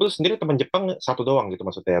 Tapi lu sendiri teman Jepang satu doang gitu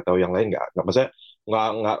maksudnya atau yang lain nggak maksudnya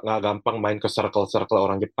nggak gampang main ke circle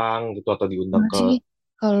orang Jepang gitu atau diundang ke Masih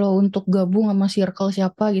kalau untuk gabung sama circle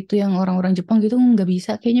siapa gitu yang orang-orang Jepang gitu nggak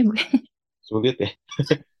bisa kayaknya gue. sulit ya.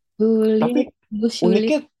 Tapi Sulit, gue sulit.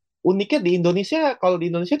 uniknya uniknya di Indonesia kalau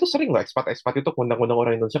di Indonesia tuh sering loh ekspat-ekspat itu undang-undang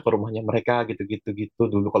orang Indonesia ke rumahnya mereka gitu-gitu gitu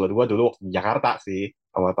dulu kalau dulu waktu di Jakarta sih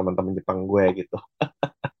sama teman-teman Jepang gue gitu.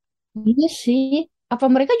 Iya sih. Apa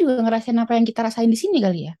mereka juga ngerasain apa yang kita rasain di sini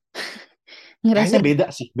kali ya? Kayaknya Ngerasain beda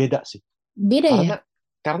sih. beda Karena ya?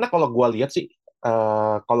 karena kalau gua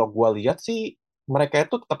lihat sih mereka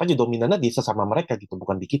itu tetap aja dominannya di sesama mereka gitu,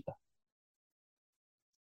 bukan di kita.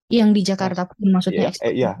 Yang di Mas, Jakarta pun maksudnya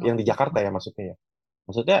ekspat. ya, yang di Jakarta ya maksudnya ya.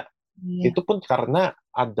 Maksudnya Iya. itu pun karena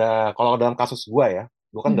kalau dalam kasus gua ya,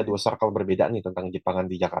 gua kan ada Hmm. dua circle berbeda nih tentang Jepangan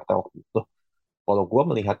di Jakarta waktu itu. Kalau gua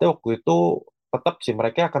melihatnya waktu itu tetap sih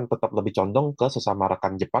mereka akan tetap lebih condong ke sesama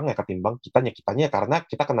rekan Jepang ya ketimbang kitanya karena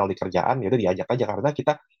kita kenal di kerjaan ya udah diajak aja karena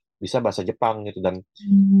kita bisa bahasa Jepang gitu dan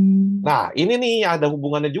Hmm, nah, ini nih ada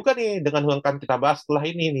hubungannya juga nih dengan yang akan kita bahas setelah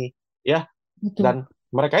ini nih, ya. betul. Dan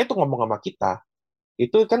mereka itu ngomong sama kita,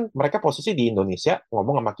 itu kan mereka posisi di Indonesia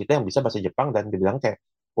ngomong sama kita yang bisa bahasa Jepang dan dibilang kayak,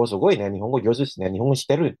 お、すごいね。日本語上手ですね。日本語知っ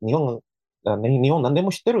てる。日本何で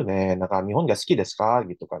も知ってるね.日本gak ski desu ka?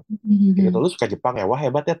 Gitu kan. Kayak gitu. Mhm. Lu suka Jepang ya? Wah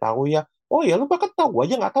hebat ya tahu ya. Oh ya lu bahkan tahu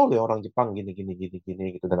aja nggak tahu loh orang Jepang gini gini gini gini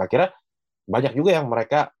gitu. Dan akhirnya banyak juga yang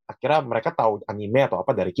mereka tahu anime atau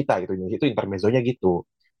apa dari kita gitu. Itu intermezzonya gitu.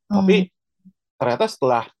 Oh. Tapi ternyata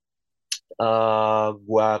setelah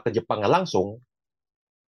gua ke Jepang langsung,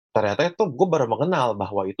 ternyata itu gue baru mengenal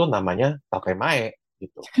bahwa itu namanya tatemae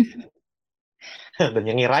gitu. Dan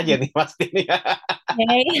nyengir aja nih pasti nih.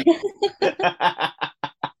 Oke.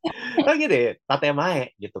 Nah gini,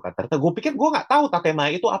 tatemae gitu kan. Ternyata gue pikir gue nggak tahu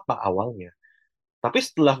tatemae itu apa awalnya. Tapi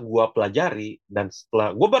setelah gue pelajari dan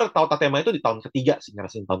setelah gue baru tahu tatemae itu di tahun ketiga sih,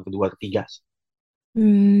 ngerasain tahun kedua ketiga sih.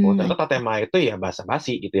 Oh Hmm, ternyata tatemae itu ya bahasa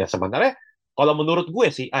basi gitu ya. Sebenarnya kalau menurut gue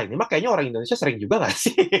sih, ini mah kayaknya orang Indonesia sering juga nggak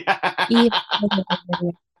sih? iya, betul,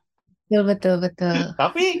 betul, betul, betul, betul.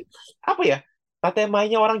 Tapi apa ya?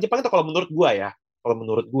 Tatemae-nya orang Jepang itu kalau menurut gue,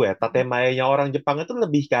 tatemae-nya orang Jepang itu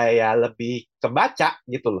lebih kayak lebih kebaca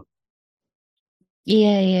gitu loh. Iya,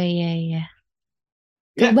 iya, iya, iya.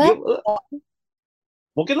 Ya, Coba,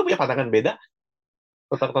 mungkin lu punya pandangan beda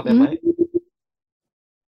tentang hmm, tatemae.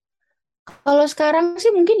 kalau sekarang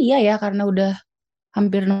sih mungkin iya ya, karena udah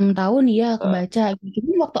hampir 6 tahun ya Eh, kebaca.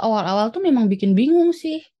 Cuma waktu awal-awal tuh memang bikin bingung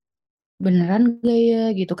sih, beneran gak ya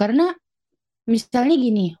gitu. Karena misalnya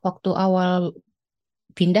gini, waktu awal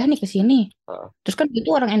pindah nih ke sini, eh, terus kan itu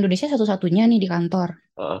orang Indonesia satu-satunya nih di kantor,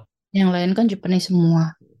 eh, yang lain kan Japanese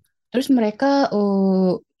semua. Terus mereka,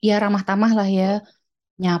 ya ramah tamah lah ya, eh,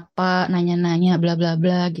 nyapa, nanya-nanya, bla bla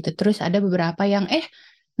bla gitu. Terus ada beberapa yang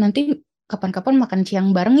nanti kapan-kapan makan siang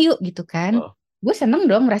bareng yuk gitu kan. eh. Gue seneng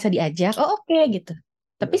dong merasa diajak. Oh oke gitu.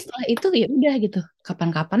 Tapi Iya. setelah itu ya udah gitu.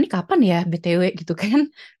 Kapan-kapan nih kapan ya BTW gitu kan.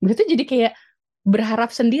 Gue tuh jadi kayak berharap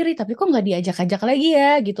sendiri tapi kok nggak diajak-ajak lagi ya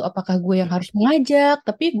gitu. Apakah gue yang harus mengajak?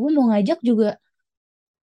 Tapi gue mau ngajak juga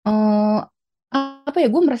eh apa ya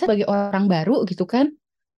gue merasa sebagai orang baru gitu kan.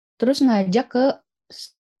 Terus ngajak ke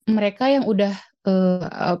s- mereka yang udah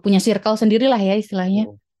punya circle sendiri lah ya istilahnya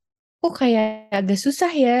Mm. kok kayak agak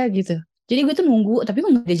susah ya gitu. Jadi gue tuh nunggu, tapi kok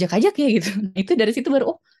nggak diajak-ajak ya gitu. Nah, itu dari situ baru,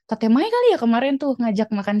 oh Tatemai kali ya kemarin tuh ngajak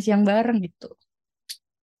makan siang bareng gitu.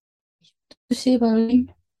 Itu sih paling.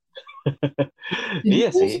 Jadi Iya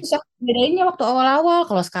tuh sih, susah bedainnya waktu awal-awal.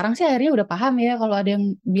 Kalau sekarang sih akhirnya udah paham ya. Kalau ada yang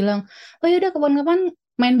bilang, oh yaudah kapan-kapan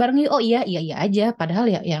main bareng yuk. Oh iya, iya, iya aja. Padahal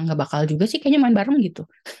ya nggak bakal juga sih kayaknya main bareng gitu.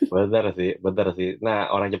 benar sih, benar sih. Nah,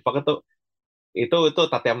 orang Jepang itu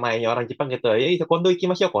tatemae-nya orang Jepang gitu. Ya, itu kondo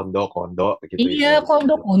ikimasu yo, kondo, kondo gitu Iya, istilah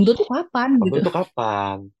gitu. kondo tuh kapan Kondo gitu. itu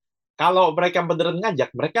kapan? Kalau mereka beneran ngajak,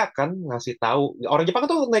 mereka akan ngasih tahu. Orang Jepang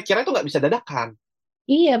tuh kira itu nggak bisa dadakan.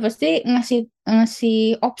 Iya, pasti ngasih ngasih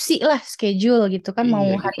opsi lah schedule gitu kan mau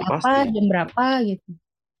Iya hari gitu apa, pasti. jam berapa gitu.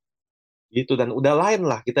 Gitu dan udah lain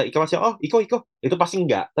lah kita ikimasu yo, oh iko iko itu pasti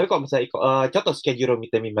enggak. Tapi kalau misalnya iko, contoh schedule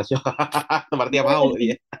mite mimasu yo, berarti ya mau,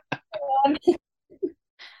 iya.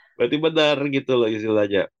 Berarti benar gitu loh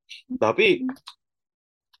istilahnya. Tapi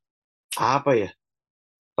apa ya?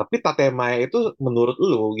 Tapi Tatemae itu menurut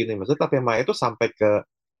lu gini, maksudnya Tatemae itu sampai ke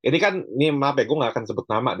ini kan ini maaf ya gue nggak akan sebut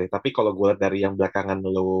nama deh, tapi kalau gue lihat dari yang belakangan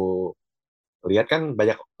lu lihat kan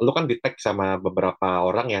banyak lu kan di tag sama beberapa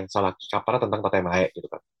orang yang salah kaprah tentang Tatemae gitu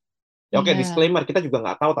kan. Ya oke Iya. disclaimer kita juga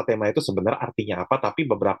nggak tahu Tatemae itu sebenarnya artinya apa, tapi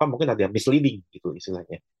beberapa mungkin ada yang misleading gitu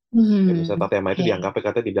istilahnya. Kayak misalnya Hmm. Tatemae itu Iya. dianggap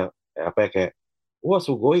katanya dibilang apa ya kayak wah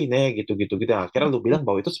sugoi nih gitu gitu gitu. Akhirnya lu bilang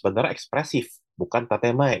bahwa itu sebenarnya ekspresif bukan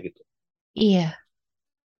Tatemae gitu. Iya,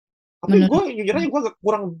 Tapi gue menurut jujur aja gue agak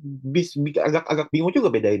kurang agak agak bingung juga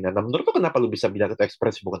bedainnya. Nah, menurut lo kenapa lu bisa bilang itu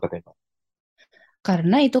ekspresi bukan kata-kata?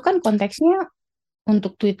 karena itu kan konteksnya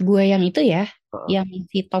untuk tweet gue yang itu ya, Heeh, yang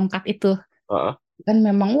si tongkat itu heeh, kan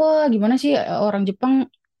memang wah gimana sih orang Jepang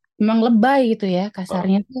memang lebay gitu ya heeh,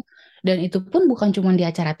 kasarnya tuh. Dan itu pun bukan cuma di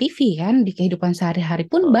acara TV kan, di kehidupan sehari-hari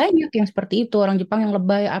pun heeh. banyak yang seperti itu orang Jepang yang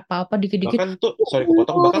lebay apa-apa dikit-dikit. Bahkan tuh, sorry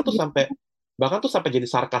kepotong, "Oh," gitu. bahkan tuh sampai jadi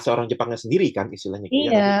sarkas orang Jepangnya sendiri kan istilahnya gitu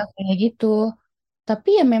ya Iya, nggak sih? kayak gitu. Tapi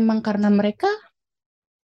ya memang karena mereka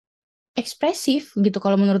ekspresif gitu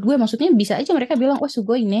kalau menurut gue maksudnya bisa aja mereka bilang oh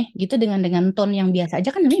sugoi nih gitu dengan tone yang biasa aja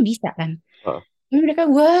kan namanya bisa kan. Heeh. Ini mereka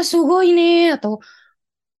wah sugoi nih atau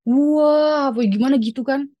wah apa gimana gitu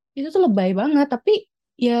kan. Itu tuh lebay banget tapi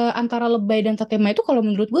ya antara lebay dan tatema itu kalau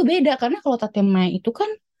menurut gue beda karena kalau tatema itu kan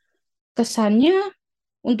kesannya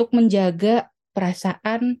untuk menjaga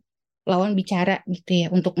perasaan lawan bicara gitu ya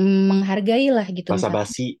untuk menghargai lah gitu misalnya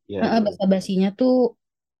Basa-basi ya gitu. basa-basinya tuh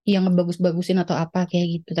yang ngebagus-bagusin atau apa kayak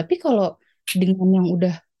gitu tapi kalau dengan yang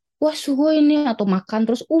udah wah suhu ini atau makan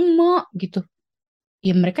terus gitu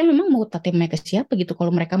ya mereka memang mau tatema ke siapa gitu kalau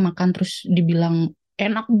mereka makan terus dibilang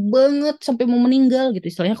enak banget sampai mau meninggal gitu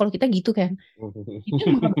istilahnya kalau kita gitu kan. Itu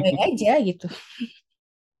emang lebay aja gitu.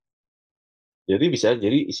 Jadi bisa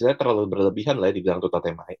jadi istilahnya terlalu berlebihan lah ya dibilang tuh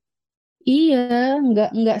tatemae. Iya,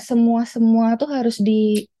 nggak semua semua tuh harus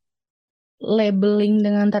di labeling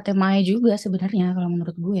dengan tatemae juga sebenarnya kalau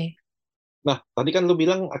menurut gue. Nah, tadi kan lu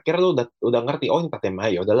bilang akhirnya lu udah ngerti, oh ini tatemae,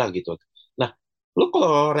 ya udahlah gitu. Nah, lu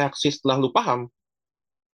kalau reaksi setelah lu paham,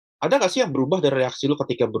 ada nggak sih yang berubah dari reaksi lu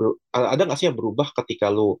ketika ada nggak sih yang berubah ketika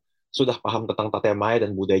lu sudah paham tentang tatemae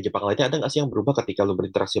dan budaya Jepang lainnya? Ada nggak sih yang berubah ketika lu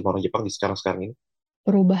berinteraksi sama orang Jepang di sekarang-sekarang ini?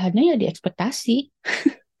 Perubahannya ya di ekspektasi.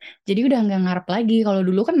 Jadi udah nggak ngarep lagi. Kalau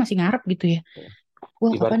dulu kan masih ngarep gitu ya.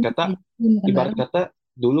 Wah, Ibarat kapan kata, makan ibarat bareng. kata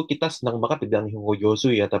dulu kita senang banget dibilang Nihongo Josu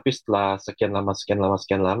ya, tapi setelah sekian lama,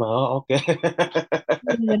 oh oke.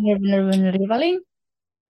 Bener-bener. Ya paling,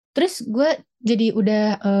 terus gue jadi udah,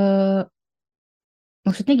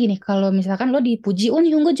 maksudnya gini, kalau misalkan lo dipuji, oh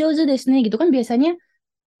Nihongo Jojo desu ne, gitu kan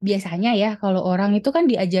biasanya ya, kalau orang itu kan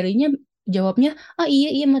diajarinya jawabnya, ah iya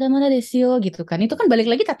iya mata-mata desio gitu kan. Itu kan balik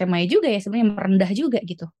lagi tatemae juga ya sebenarnya merendah juga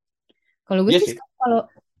gitu. Kalau gue Iya sih sih. sekarang kalau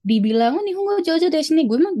dibilang oh Nihongo Jojo desu ne,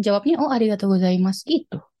 gue mah jawabnya oh arigatou gozaimasu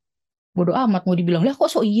gitu. Bodoh amat mau dibilang lah kok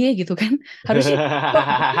so iye gitu kan. Harusnya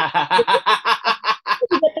gue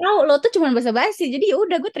juga tahu lo tuh cuma basa-basi. Jadi ya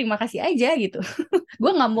udah gue terima kasih aja gitu.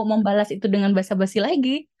 Gue nggak mau membalas itu dengan basa-basi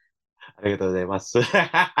lagi. Gitu deh, Mas.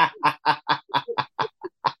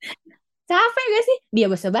 Capek gak sih? Dia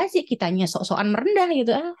basa-basi, kitanya sok-sokan merendah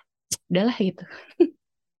gitu. Ah, udahlah gitu.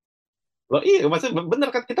 Loh, iya, maksudnya bener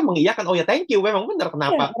kan kita mengiyakan, oh ya thank you, memang bener.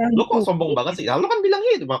 Ya, Kenapa? orang Lu kok sombong dipuji. banget sih? Nah, lu kan bilang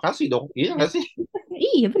iya, terima kasih dong. Iya nggak sih?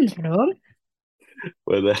 Iya bener dong.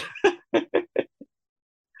 Bener.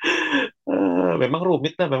 Memang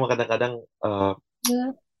rumit lah, memang kadang-kadang. eh,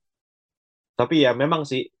 Ya, tapi ya memang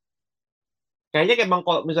sih, kayaknya emang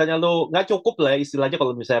kalau misalnya lu nggak cukup lah ya istilahnya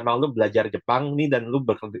kalau misalnya emang lu belajar Jepang nih dan lu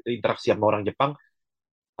berinteraksi sama orang Jepang,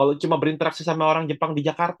 kalau cuma berinteraksi sama orang Jepang di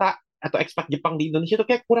Jakarta atau expat Jepang di Indonesia itu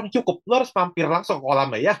kayak kurang cukup. Lu harus mampir langsung ke kolam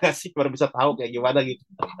ya nggak sih baru bisa tahu kayak gimana gitu.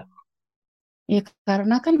 ya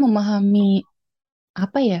karena kan memahami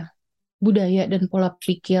apa ya budaya dan pola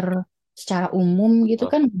pikir secara umum gitu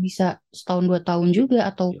Oh, kan bisa setahun 2 tahun juga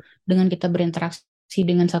atau iya. dengan kita berinteraksi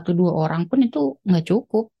dengan satu dua orang pun itu nggak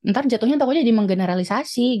cukup. Ntar jatuhnya takutnya jadi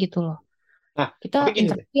menggeneralisasi gitu loh. Nah, Kita tapi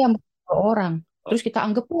gini deh. interaksi sama satu orang, terus kita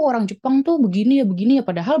anggap oh orang Jepang tuh begini ya.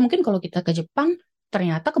 Padahal mungkin kalau kita ke Jepang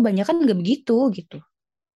ternyata kebanyakan nggak begitu gitu.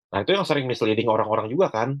 Nah, itu yang sering misleading orang-orang juga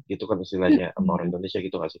kan, gitu kan istilahnya sama orang Mm-mm. Indonesia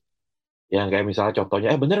gitu nggak sih? Yang kayak misalnya contohnya,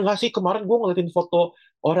 bener nggak sih kemarin gue ngeliatin foto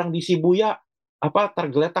orang di Shibuya apa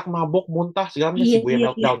tergeletak mabok muntah segala macam Iya, Shibuya iya, iya.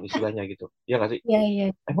 meltdown istilahnya gitu. Ya nggak sih? Iya, iya.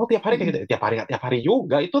 Emang tiap hari kayak Mm-mm. gitu? Tiap hari nggak tiap hari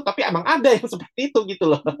juga itu, tapi emang ada yang seperti itu gitu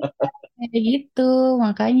loh. Kayak gitu,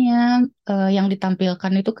 makanya yang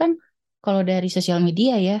ditampilkan itu kan kalau dari sosial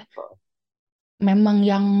media ya, memang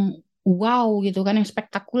yang wow gitu kan, yang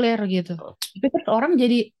spektakuler gitu. Tapi terus orang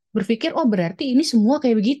jadi berpikir, oh berarti ini semua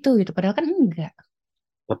kayak begitu gitu. Padahal kan enggak.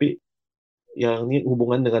 Tapi yang ini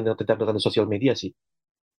hubungan dengan yang terkait sosial media sih.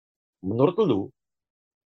 Menurut lu,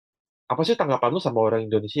 apa sih tanggapan lu sama orang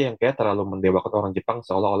Indonesia yang kayak terlalu mendewakan orang Jepang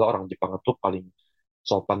seolah-olah orang Jepang itu paling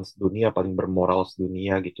sopan sedunia, paling bermoral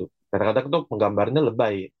sedunia gitu. Kadang-kadang tuh penggambarnya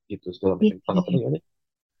lebay gitu segala macam. Tanggapan lu Gitu. gimana?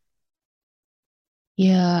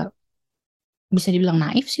 Ya bisa dibilang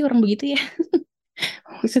naif sih orang begitu ya.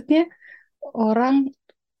 Maksudnya orang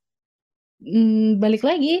balik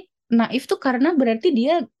lagi naif tuh karena berarti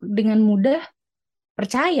dia dengan mudah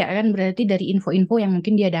percaya kan berarti dari info-info yang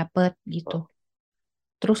mungkin dia dapat gitu.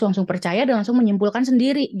 Terus langsung percaya dan langsung menyimpulkan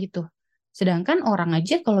sendiri gitu. Sedangkan orang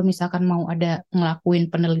aja kalau misalkan mau ada ngelakuin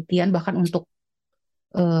penelitian bahkan untuk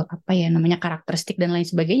apa ya namanya karakteristik dan lain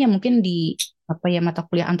sebagainya mungkin di apa ya mata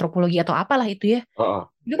kuliah antropologi atau apalah itu ya. Heeh,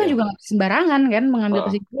 Itu kan ya, juga nggak sembarangan kan mengambil heeh.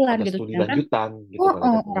 kesimpulan Ada gitu. studi Sedangkan lanjutan gitu oh, kan,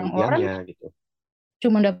 ada orang-orang penelitiannya gitu.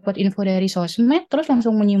 cuma dapat info dari sosmed terus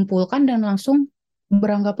langsung menyimpulkan dan langsung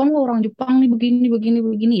beranggapan "Wah, orang Jepang nih begini begini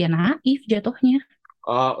begini ya naif jatuhnya.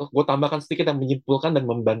 Gue tambahkan sedikit yang menyimpulkan dan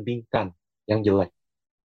membandingkan yang jelek.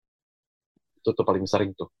 Itu tuh paling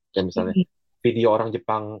sering tuh. Kayak misalnya video orang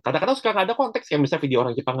Jepang, kadang-kadang suka nggak ada konteks, kayak misalnya video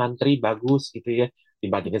orang Jepang ngantri bagus gitu ya,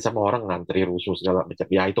 dibandingin sama orang ngantri rusuh segala macam.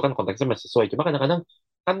 Ya itu kan konteksnya masih sesuai. Cuma kadang-kadang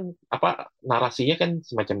kan apa narasinya kan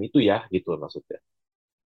semacam itu ya gitu maksudnya.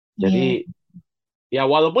 Iya, Jadi ya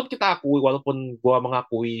walaupun kita akui, walaupun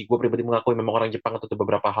gue pribadi mengakui memang orang Jepang itu ada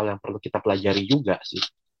beberapa hal yang perlu kita pelajari juga sih.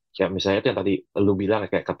 Kayak misalnya itu yang tadi lu bilang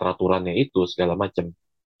kayak keteraturannya itu segala macam.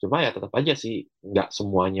 Cuma ya tetap aja sih nggak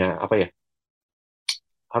semuanya apa ya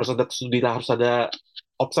harus ada studi lah, harus ada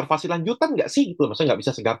observasi lanjutan nggak sih gitu. Maksudnya nggak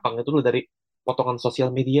bisa segampang itu loh dari potongan sosial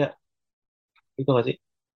media itu nggak sih?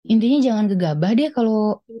 Intinya jangan gegabah deh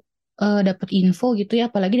kalau dapat info gitu ya,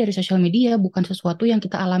 apalagi dari sosial media, bukan sesuatu yang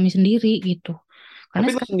kita alami sendiri gitu. Karena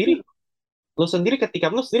Tapi sekarang lu sendiri ketika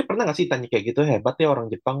lu sendiri pernah nggak sih tanya kayak gitu, hebat ya orang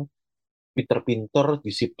Jepang, pinter-pinter,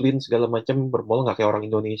 disiplin segala macam, bermol nggak kayak orang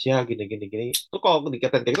Indonesia, gini gini gini. Itu kalau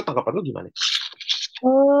dikatain kayak gitu tanggapan lu gimana?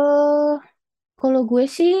 eh kalau gue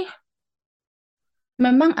sih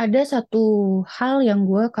memang ada satu hal yang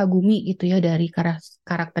gue kagumi gitu ya dari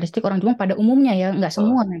karakteristik orang Jepang pada umumnya ya, nggak Uh,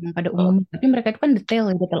 semua memang pada uh, umumnya, tapi mereka itu kan detail,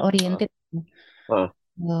 detail uh, oriented. uh,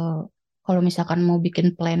 Eh, Kalau misalkan mau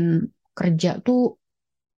bikin plan kerja tuh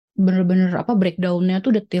bener-bener apa breakdownnya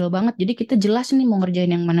tuh detail banget. Jadi kita jelas nih mau ngerjain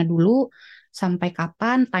yang mana dulu, sampai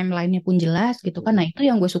kapan, timelinenya pun jelas gitu kan. Nah itu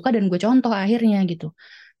yang gue suka dan gue contoh akhirnya gitu.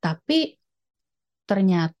 Tapi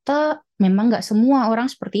ternyata memang nggak semua orang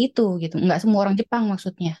seperti itu gitu. Nggak semua orang Jepang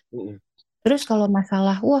maksudnya. Terus kalau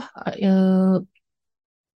masalah, wah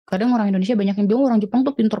kadang orang Indonesia banyak yang bilang orang Jepang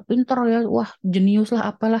tuh pinter-pinter ya, wah jenius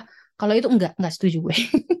lah apalah. Kalau itu enggak setuju gue.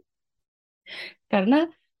 Karena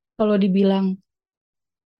kalau dibilang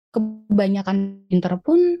kebanyakan pinter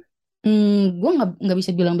pun, gue nggak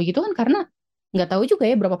bisa bilang begitu kan karena nggak tahu juga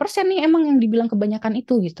ya berapa persen nih emang yang dibilang kebanyakan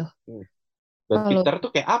itu gitu. uh. Dan Kalau pinter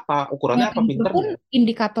tuh kayak apa? Ukurannya yang apa pinter pun pinternya?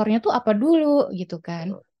 indikatornya tuh apa dulu gitu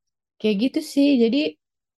kan. Kayak gitu sih. Jadi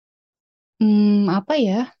apa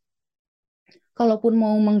ya? Kalaupun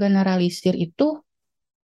mau menggeneralisir itu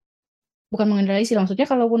bukan menggeneralisir, maksudnya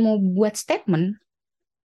kalaupun mau buat statement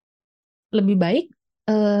lebih baik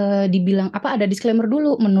dibilang apa ada disclaimer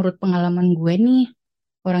dulu menurut pengalaman gue nih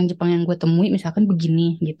orang Jepang yang gue temui misalkan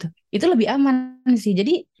begini gitu. Itu lebih aman sih.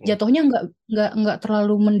 Jadi Hmm. jatuhnya nggak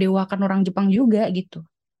terlalu mendewakan orang Jepang juga gitu.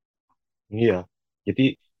 Iya.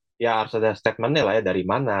 Jadi ya harus ada statementnya lah ya, dari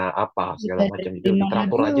mana, apa segala Kita macam. Jadi dari lebih mana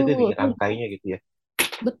teratur aja dulu? deh dirangkainya gitu ya.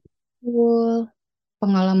 Betul.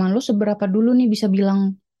 Pengalaman lu seberapa dulu nih bisa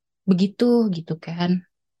bilang begitu gitu kan?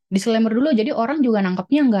 Disclaimer dulu jadi orang juga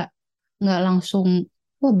nangkepnya nggak langsung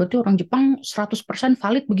wah berarti orang Jepang 100%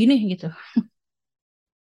 valid begini gitu.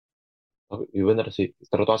 Oh, iya bener sih.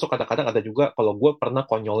 Termasuk kadang-kadang ada juga kalau gue pernah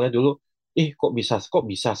konyolnya dulu, ih kok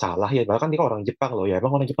bisa salah ya? Bahkan dia orang Jepang loh ya.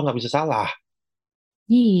 Emang orang Jepang nggak bisa salah.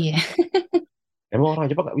 Iya, Emang orang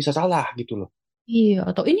Jepang nggak bisa salah gitu loh. iya.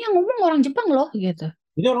 Atau ini yang ngomong orang Jepang loh gitu.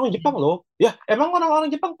 Ini orang Jepang loh. Ya emang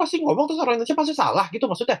orang-orang Jepang pasti ngomong terus orang Indonesia pasti salah gitu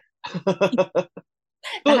maksudnya.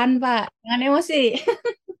 Tuh Tahan Pak, jangan emosi.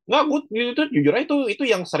 nggak gue itu jujur aja itu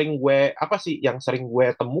yang sering gue apa sih yang sering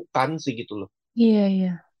gue temukan sih gitu loh. Iya,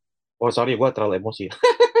 iya. Oh sorry gue terlalu emosi.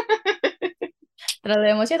 Terlalu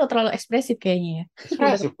emosi atau terlalu ekspresif kayaknya ya.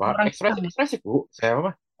 Udah Ekspresif ketemu pak, orang Jepang ekspresif ya. ekspresif bu. Saya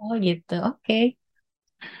mah Oh gitu, oke.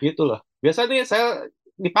 gitu loh. Biasanya saya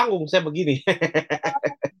di panggung saya begini.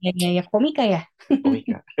 Ya, ya, ya, komika ya.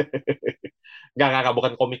 Komika. Nggak,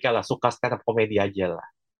 bukan komika lah. Suka stand up komedi aja lah.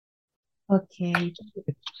 Oke, itu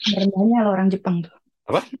merendahnya ala orang Jepang tuh.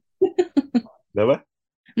 Apa? Apa?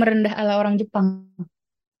 Merendah ala orang Jepang.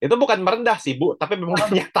 Itu bukan merendah sih, Bu, tapi memang Oh,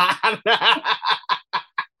 kenyataan.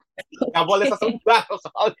 Nggak boleh oke. sesumbar,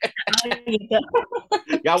 soalnya. Oh, gitu.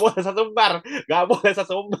 Nggak boleh sesumbar. Nggak boleh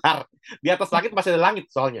sesumbar. Di atas langit masih ada langit,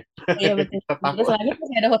 soalnya. Iya betul. Tetap. Terus lagi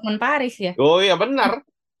masih ada Hotman Paris ya. Oh iya, benar.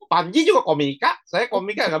 Panji juga komika. Saya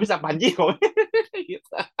komika, nggak bisa Panji. Gitu.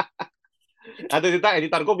 Aduh,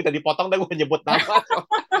 editor gue minta dipotong dah gue nyebut nama.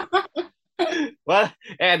 Wah,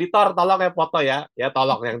 editor tolong ya foto ya. Ya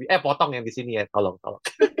tolong potong yang di sini ya, tolong tolong.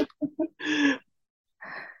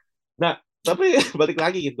 Nah, tapi balik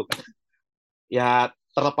lagi gitu kan. Ya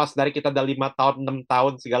terlepas dari kita udah 5 tahun, 6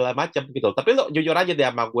 tahun segala macam gitu. Tapi lo jujur aja deh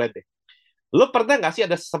sama gue deh. Lo pernah nggak sih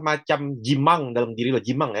ada semacam jimang dalam diri lo?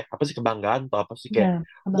 Jimang ya? Apa sih kebanggaan atau apa sih Iya, kayak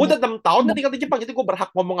gue bangga. udah 6 tahun udah tinggal di Jepang, jadi gue berhak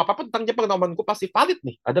ngomong apapun tentang Jepang, omongan gue pasti valid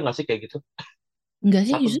nih. Ada nggak sih kayak gitu? Enggak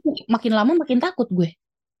sih, Satu, justru makin lama makin takut gue.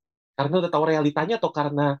 karena udah tahu realitanya atau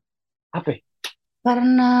karena apa ya?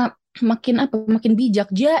 Karena makin apa, makin bijak.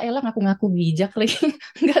 Ja, elah ngaku-ngaku bijak lagi.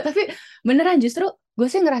 Enggak, tapi beneran justru gue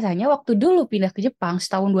sih ngerasanya waktu dulu pindah ke Jepang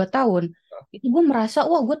setahun 2 tahun, itu gue merasa,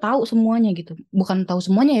 wah gue tahu semuanya gitu. Bukan tahu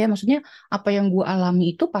semuanya ya, maksudnya apa yang gue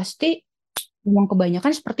alami itu pasti memang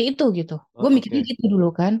kebanyakan seperti itu gitu. Oh, Gue mikirnya oke. gitu dulu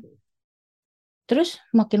kan. Terus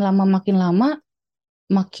makin lama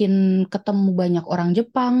makin ketemu banyak orang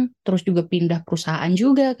Jepang, terus juga pindah perusahaan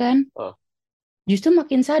juga kan. Oh, Justru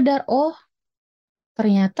makin sadar, oh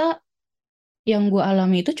ternyata yang gue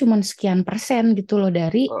alami itu cuma sekian persen gitu loh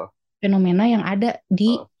dari oh, fenomena yang ada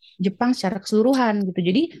di oh. Jepang secara keseluruhan gitu.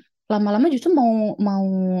 Jadi lama-lama justru mau mau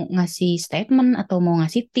ngasih statement atau mau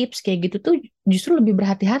ngasih tips kayak gitu tuh justru lebih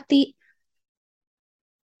berhati-hati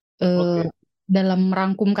eh, Oke. dalam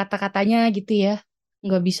merangkum kata-katanya gitu ya.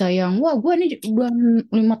 Nggak bisa yang wah gue nih udah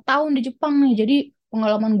 5 tahun di Jepang nih jadi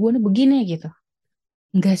pengalaman gue nih begini gitu.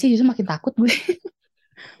 Enggak sih, justru makin takut gue.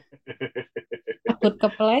 Takut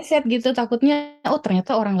kepleset gitu, takutnya oh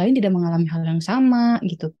ternyata orang lain tidak mengalami hal yang sama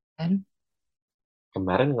gitu kan.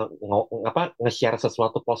 Kemarin nge-share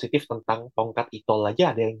sesuatu positif tentang tongkat itol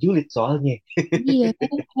aja ada yang julid soalnya. Iya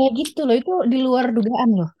kan, kayak gitu loh, itu di luar dugaan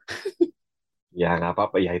loh. Ya nggak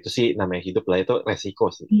apa-apa ya, itu sih namanya hidup lah, itu resiko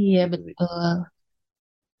sih. Iya Gitu sih. betul.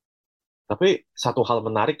 Tapi satu hal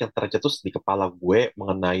menarik yang tercetus di kepala gue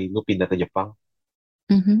mengenai lu pindah ke Jepang,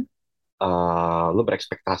 Mhm. lu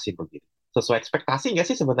berekspektasi begitu. Sesuai ekspektasi nggak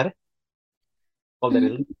sih sebenarnya? Kalau dari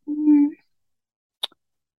lu? Hmm,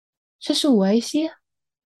 sesuai sih ya.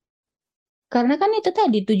 Karena kan itu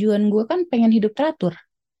tadi tujuan gue kan pengen hidup teratur,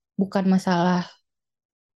 bukan masalah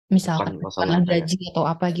Bukan misalkan masalah karena apa ya? gaji atau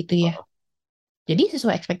apa gitu ya. Uh, Jadi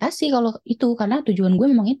sesuai ekspektasi kalau itu karena tujuan gue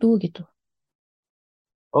memang itu gitu.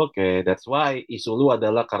 Oke, that's why isu lu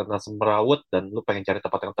adalah karena semrawut dan lu pengen cari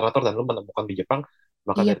tempat yang teratur dan lu menemukan di Jepang,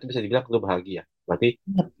 maka Iya, dari itu bisa dibilang lu bahagia. Berarti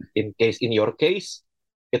yep. in your case,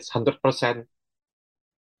 it's 100%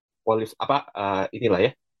 inilah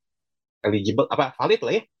ya, eligible apa valid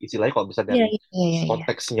lah ya istilahnya kalau bisa Iya, dari iya, iya, iya.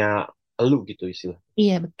 konteksnya lu gitu istilah.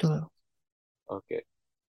 Iya, betul. Oke,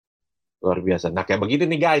 luar biasa. Nah, kayak begini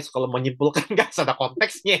nih guys, kalau menyimpulkan guys ada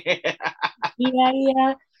konteksnya. Iya, iya.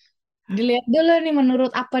 Dilihat dulu nih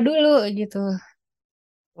menurut apa dulu gitu.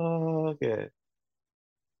 Oke.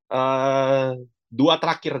 Eh, dua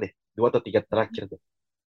terakhir deh, dua atau tiga terakhir deh.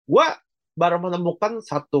 Gua baru menemukan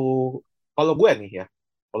satu, kalau gue nih ya,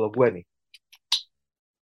 kalau gue nih,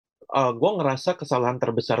 gue ngerasa kesalahan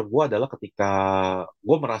terbesar gue adalah ketika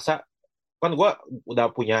gue merasa, kan gue udah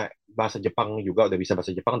punya bahasa Jepang juga, udah bisa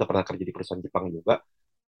bahasa Jepang, udah pernah kerja di perusahaan Jepang juga,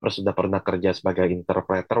 terus udah pernah kerja sebagai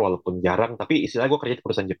interpreter walaupun jarang, tapi istilahnya gue kerja di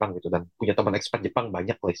perusahaan Jepang gitu, dan punya teman ekspat Jepang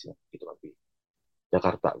banyak lah istilah gitu kan di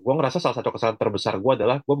Jakarta. Gue ngerasa salah satu kesalahan terbesar gue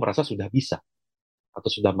adalah gue merasa sudah bisa atau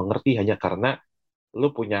sudah mengerti hanya karena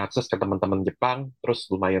lu punya akses ke teman-teman Jepang, terus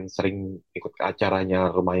lumayan sering ikut ke acaranya,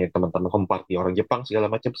 lumayan teman-teman komparti orang Jepang segala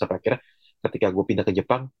macam, sampai akhirnya ketika gue pindah ke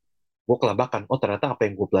Jepang, gue kelabakan, oh ternyata apa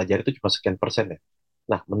yang gue pelajari itu cuma sekian persen ya.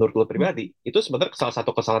 Nah, menurut lo pribadi, itu sebenarnya salah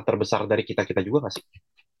satu kesalahan terbesar dari kita-kita juga nggak sih?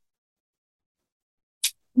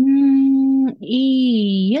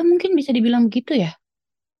 Iya mungkin bisa dibilang begitu ya.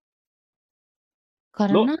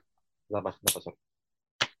 Lo, Karena kenapa, sorry?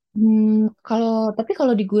 kalau tapi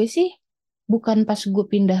kalau di gue sih bukan pas gue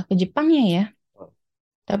pindah ke Jepangnya ya, Oh,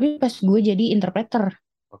 tapi pas gue jadi interpreter.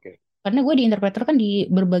 oke. Karena gue di interpreter kan di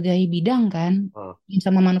berbagai bidang kan, Oh, yang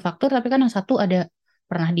sama manufaktur, tapi kan yang satu ada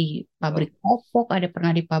pernah di oh, pabrik popok, ada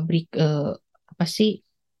pernah di pabrik apa sih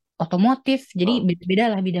otomotif. Jadi oh, beda-beda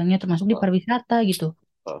lah bidangnya, termasuk di oh, pariwisata gitu.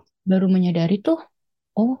 oh, Baru menyadari tuh,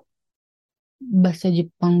 oh bahasa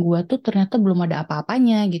Jepang gua tuh ternyata belum ada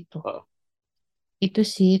apa-apanya gitu. oh, Itu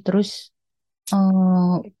sih. Terus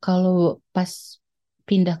eh, kalau pas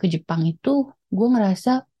pindah ke Jepang itu, gue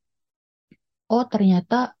ngerasa, oh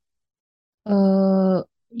ternyata eh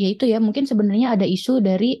ya itu ya mungkin sebenarnya ada isu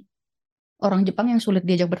dari orang Jepang yang sulit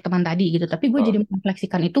diajak berteman tadi gitu. Tapi gue oh. jadi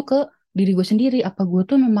merefleksikan itu ke diri gue sendiri. Apa gue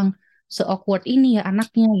tuh memang se-awkward ini ya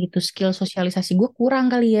anaknya gitu. Skill sosialisasi gue kurang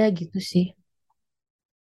kali ya gitu sih.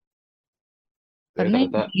 Jadi Karena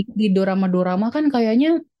ternyata, di dorama-dorama kan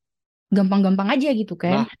kayaknya gampang-gampang aja gitu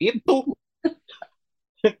kan. nah itu,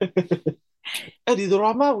 di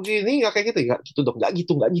drama begini nggak kayak gitu, nggak gitu dong, nggak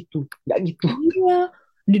gitu, nggak gitu, nggak gitu. Iya,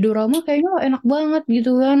 di dorama kayaknya enak banget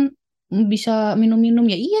gitu kan. Bisa minum-minum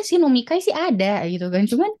ya. Iya sih nomikai sih ada gitu kan.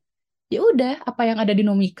 Cuman ya udah apa yang ada di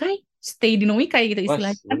nomikai stay di nomikai gitu Wes,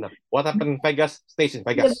 istilahnya kan. bener. What happened Vegas, Station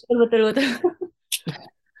Iya Vegas. betul betul betul.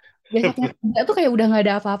 Besoknya kerja tuh kayak udah nggak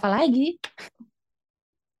ada apa-apa lagi.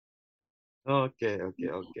 Oke, oke,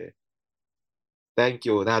 oke. Thank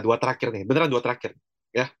you. Nah, dua terakhir nih. Beneran dua terakhir.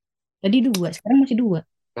 Ya, Tadi dua, sekarang masih dua.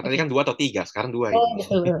 kan tadi Oke. kan dua atau tiga, sekarang dua Oh ini.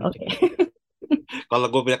 betul betul. Oke. Kalau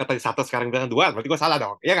gue bilang tadi satu, sekarang bilang dua, berarti gue salah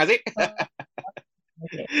dong. Iya nggak sih? Oh,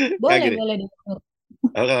 oke. Kayak Boleh gini. boleh deh.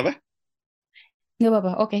 Kenapa? Nggak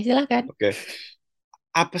apa-apa. Oke silahkan. Oke.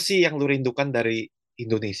 Apa sih yang lu rindukan dari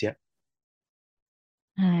Indonesia?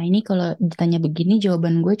 Nah ini kalau ditanya begini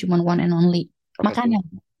jawaban gue cuma one and only. Apa tuh? Makanan.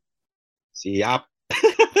 Siap.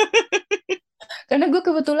 Karena gue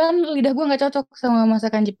kebetulan lidah gue nggak cocok sama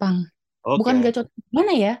masakan Jepang. Bukan nggak Oke. cocok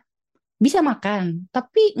gimana ya? Bisa makan,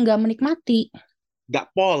 tapi nggak menikmati.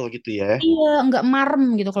 Gak pol gitu ya. Iya, nggak marem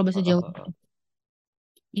gitu kalau bahasa Jawa. Uh,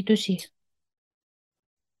 Itu sih.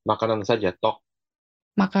 Makanan saja, tok.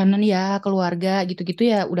 Makanan ya, keluarga gitu-gitu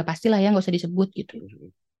ya udah pastilah ya nggak usah disebut gitu.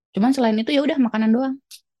 Cuman selain itu ya udah makanan doang.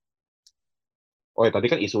 Oh ya, tadi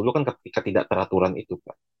kan isu lu kan ketika tidak teraturan itu,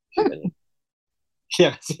 Pak. Hmm, Istilahnya. Iya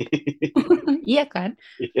nggak sih. Iya kan?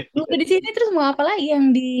 Lu udah di sini terus mau apa lagi yang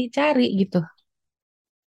dicari gitu?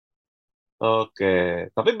 Oke,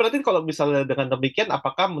 tapi berarti kalau misalnya dengan demikian,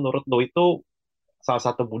 apakah menurut lo itu salah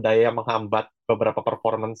satu budaya yang menghambat beberapa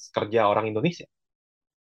performance kerja orang Indonesia?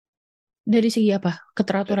 Dari segi apa? Dari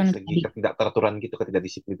Keteraturan itu segi tadi. ketidakteraturan gitu,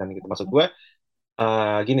 ketidakdisiplinan gitu. Maksud gue,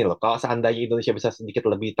 gini loh, kalau seandainya Indonesia bisa sedikit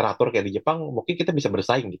lebih teratur kayak di Jepang, mungkin kita bisa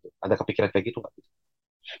bersaing gitu. Ada kepikiran kayak gitu nggak?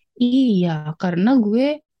 Iya, karena gue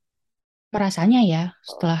merasanya ya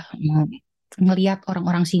setelah ngelihat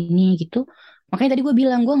orang-orang sini gitu, makanya tadi gue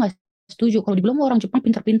bilang gue nggak setuju kalau dibilang orang Jepang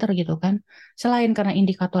pinter-pinter gitu kan. Selain karena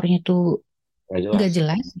indikatornya tuh Nggak nggak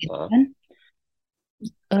jelas. jelas gitu Uh, kan.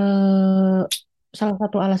 eh Salah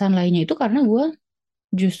satu alasan lainnya itu karena gue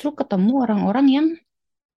justru ketemu orang-orang yang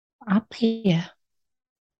apa ya?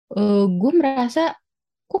 Gue merasa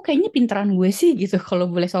kok kayaknya pinteran gue sih gitu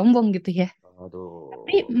kalau boleh sombong gitu ya.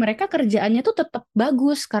 Tapi aduh. mereka kerjaannya tuh tetap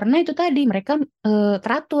bagus karena itu tadi mereka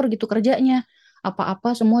teratur gitu kerjanya.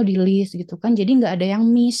 Apa-apa semua di list gitu kan. Jadi nggak ada yang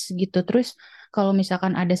miss gitu. Terus kalau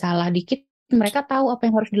misalkan ada salah dikit, mereka tahu apa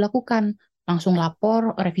yang harus dilakukan. Langsung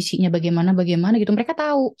lapor, revisinya bagaimana gitu. Mereka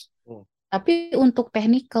tahu. Hmm, Tapi untuk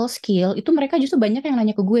technical skill itu mereka justru banyak yang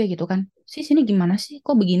nanya ke gue gitu kan. Sini gimana sih?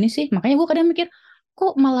 Kok begini sih? Makanya gue kadang mikir,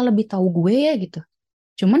 kok malah lebih tahu gue ya gitu.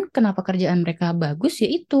 Cuman kenapa kerjaan mereka bagus ya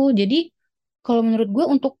itu. Jadi kalau menurut gue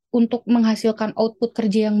untuk menghasilkan output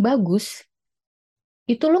kerja yang bagus,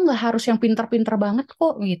 itu lo nggak harus yang pintar-pintar banget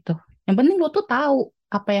kok gitu. Yang penting lo tuh tahu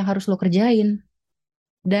apa yang harus lo kerjain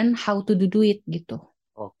dan how to do it gitu.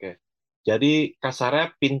 oke. Jadi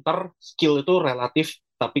kasarnya pinter, skill itu relatif,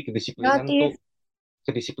 tapi Relatif,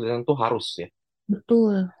 kedisiplinan tuh harus ya.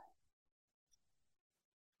 betul.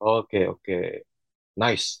 Oke, oke.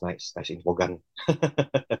 Nice, nice, nice infogan.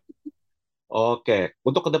 Oke,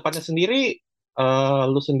 untuk kedepannya sendiri,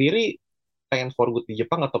 lu sendiri pengen for good di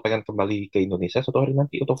Jepang atau pengen kembali ke Indonesia suatu hari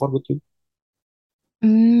nanti untuk for good juga?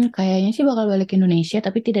 Kayaknya sih bakal balik ke Indonesia,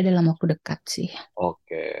 tapi tidak dalam waktu dekat sih.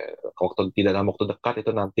 Oke, waktu tidak dalam waktu dekat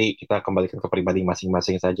itu nanti kita kembalikan ke pribadi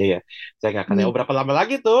masing-masing saja ya. Saya nggak akan, Iya, oh berapa lama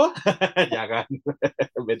lagi tuh? Jangan,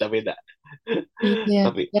 beda-beda. iya.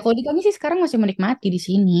 Tapi Ya kalau di kami sih sekarang masih menikmati di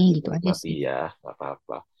sini, gitu aja menikmati sih. ya, nggak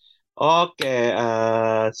apa-apa. Oke,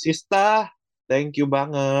 Sista, thank you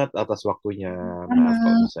banget atas waktunya. Maaf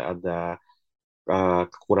kalau Sama. misalnya ada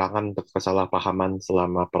kekurangan atau kesalahpahaman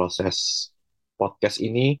selama proses podcast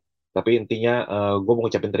ini. Tapi intinya gue mau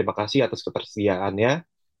ngucapin terima kasih atas ketersediaannya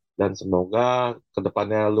dan semoga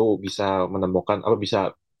kedepannya lu bisa menemukan apa bisa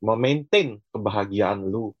memaintain kebahagiaan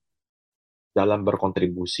lu dalam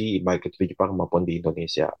berkontribusi baik itu di Jepang maupun di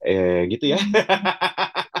Indonesia. Gitu ya.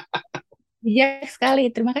 Bijak sekali,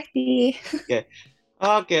 terima kasih. Oke,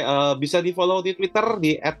 oke, bisa di follow di Twitter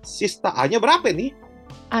di @sista. A-nya berapa nih?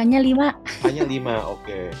 A-nya 5. A-nya 5,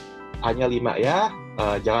 oke. A-nya 5 ya.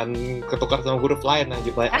 Jangan ketukar sama huruf lain yang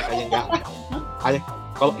jumlah angkanya enggak. A-nya,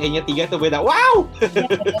 kalau E-nya 3 itu beda. Wow!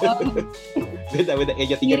 Beda-beda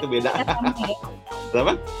E-nya 3 itu Mirip beda. tapi tak sama ya.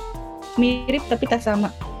 Berapa? Mirip tapi tak sama.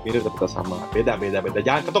 Mirip tapi sama. Beda.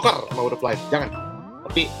 Jangan ketukar sama huruf lain. Jangan.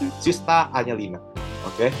 Tapi Sista A-nya 5.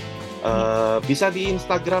 Oke. Bisa di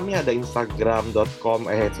Instagramnya ada instagram.com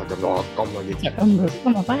lagi. Ya om,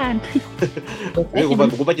 belum apaan? Ini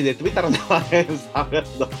gue baca di Twitter sama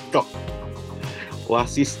instagram.com.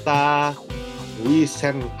 Wasista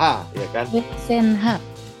Wisenha ya kan. Senha.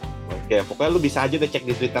 Oke, pokoknya lu bisa aja deh cek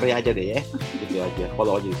di Twitternya aja deh ya. Gitu aja,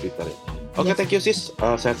 follow aja di Twitter ya. Oke, Yes. thank you sis.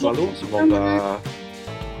 Sehat selalu. Semoga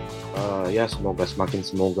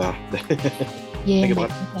semoga. Ya, Thank you baik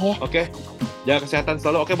banget. saya. Oke, jaga kesehatan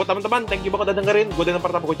selalu. Oke, buat teman-teman, thank you banget udah dengerin. Gue dengan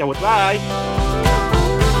pertama gue cabut. Bye.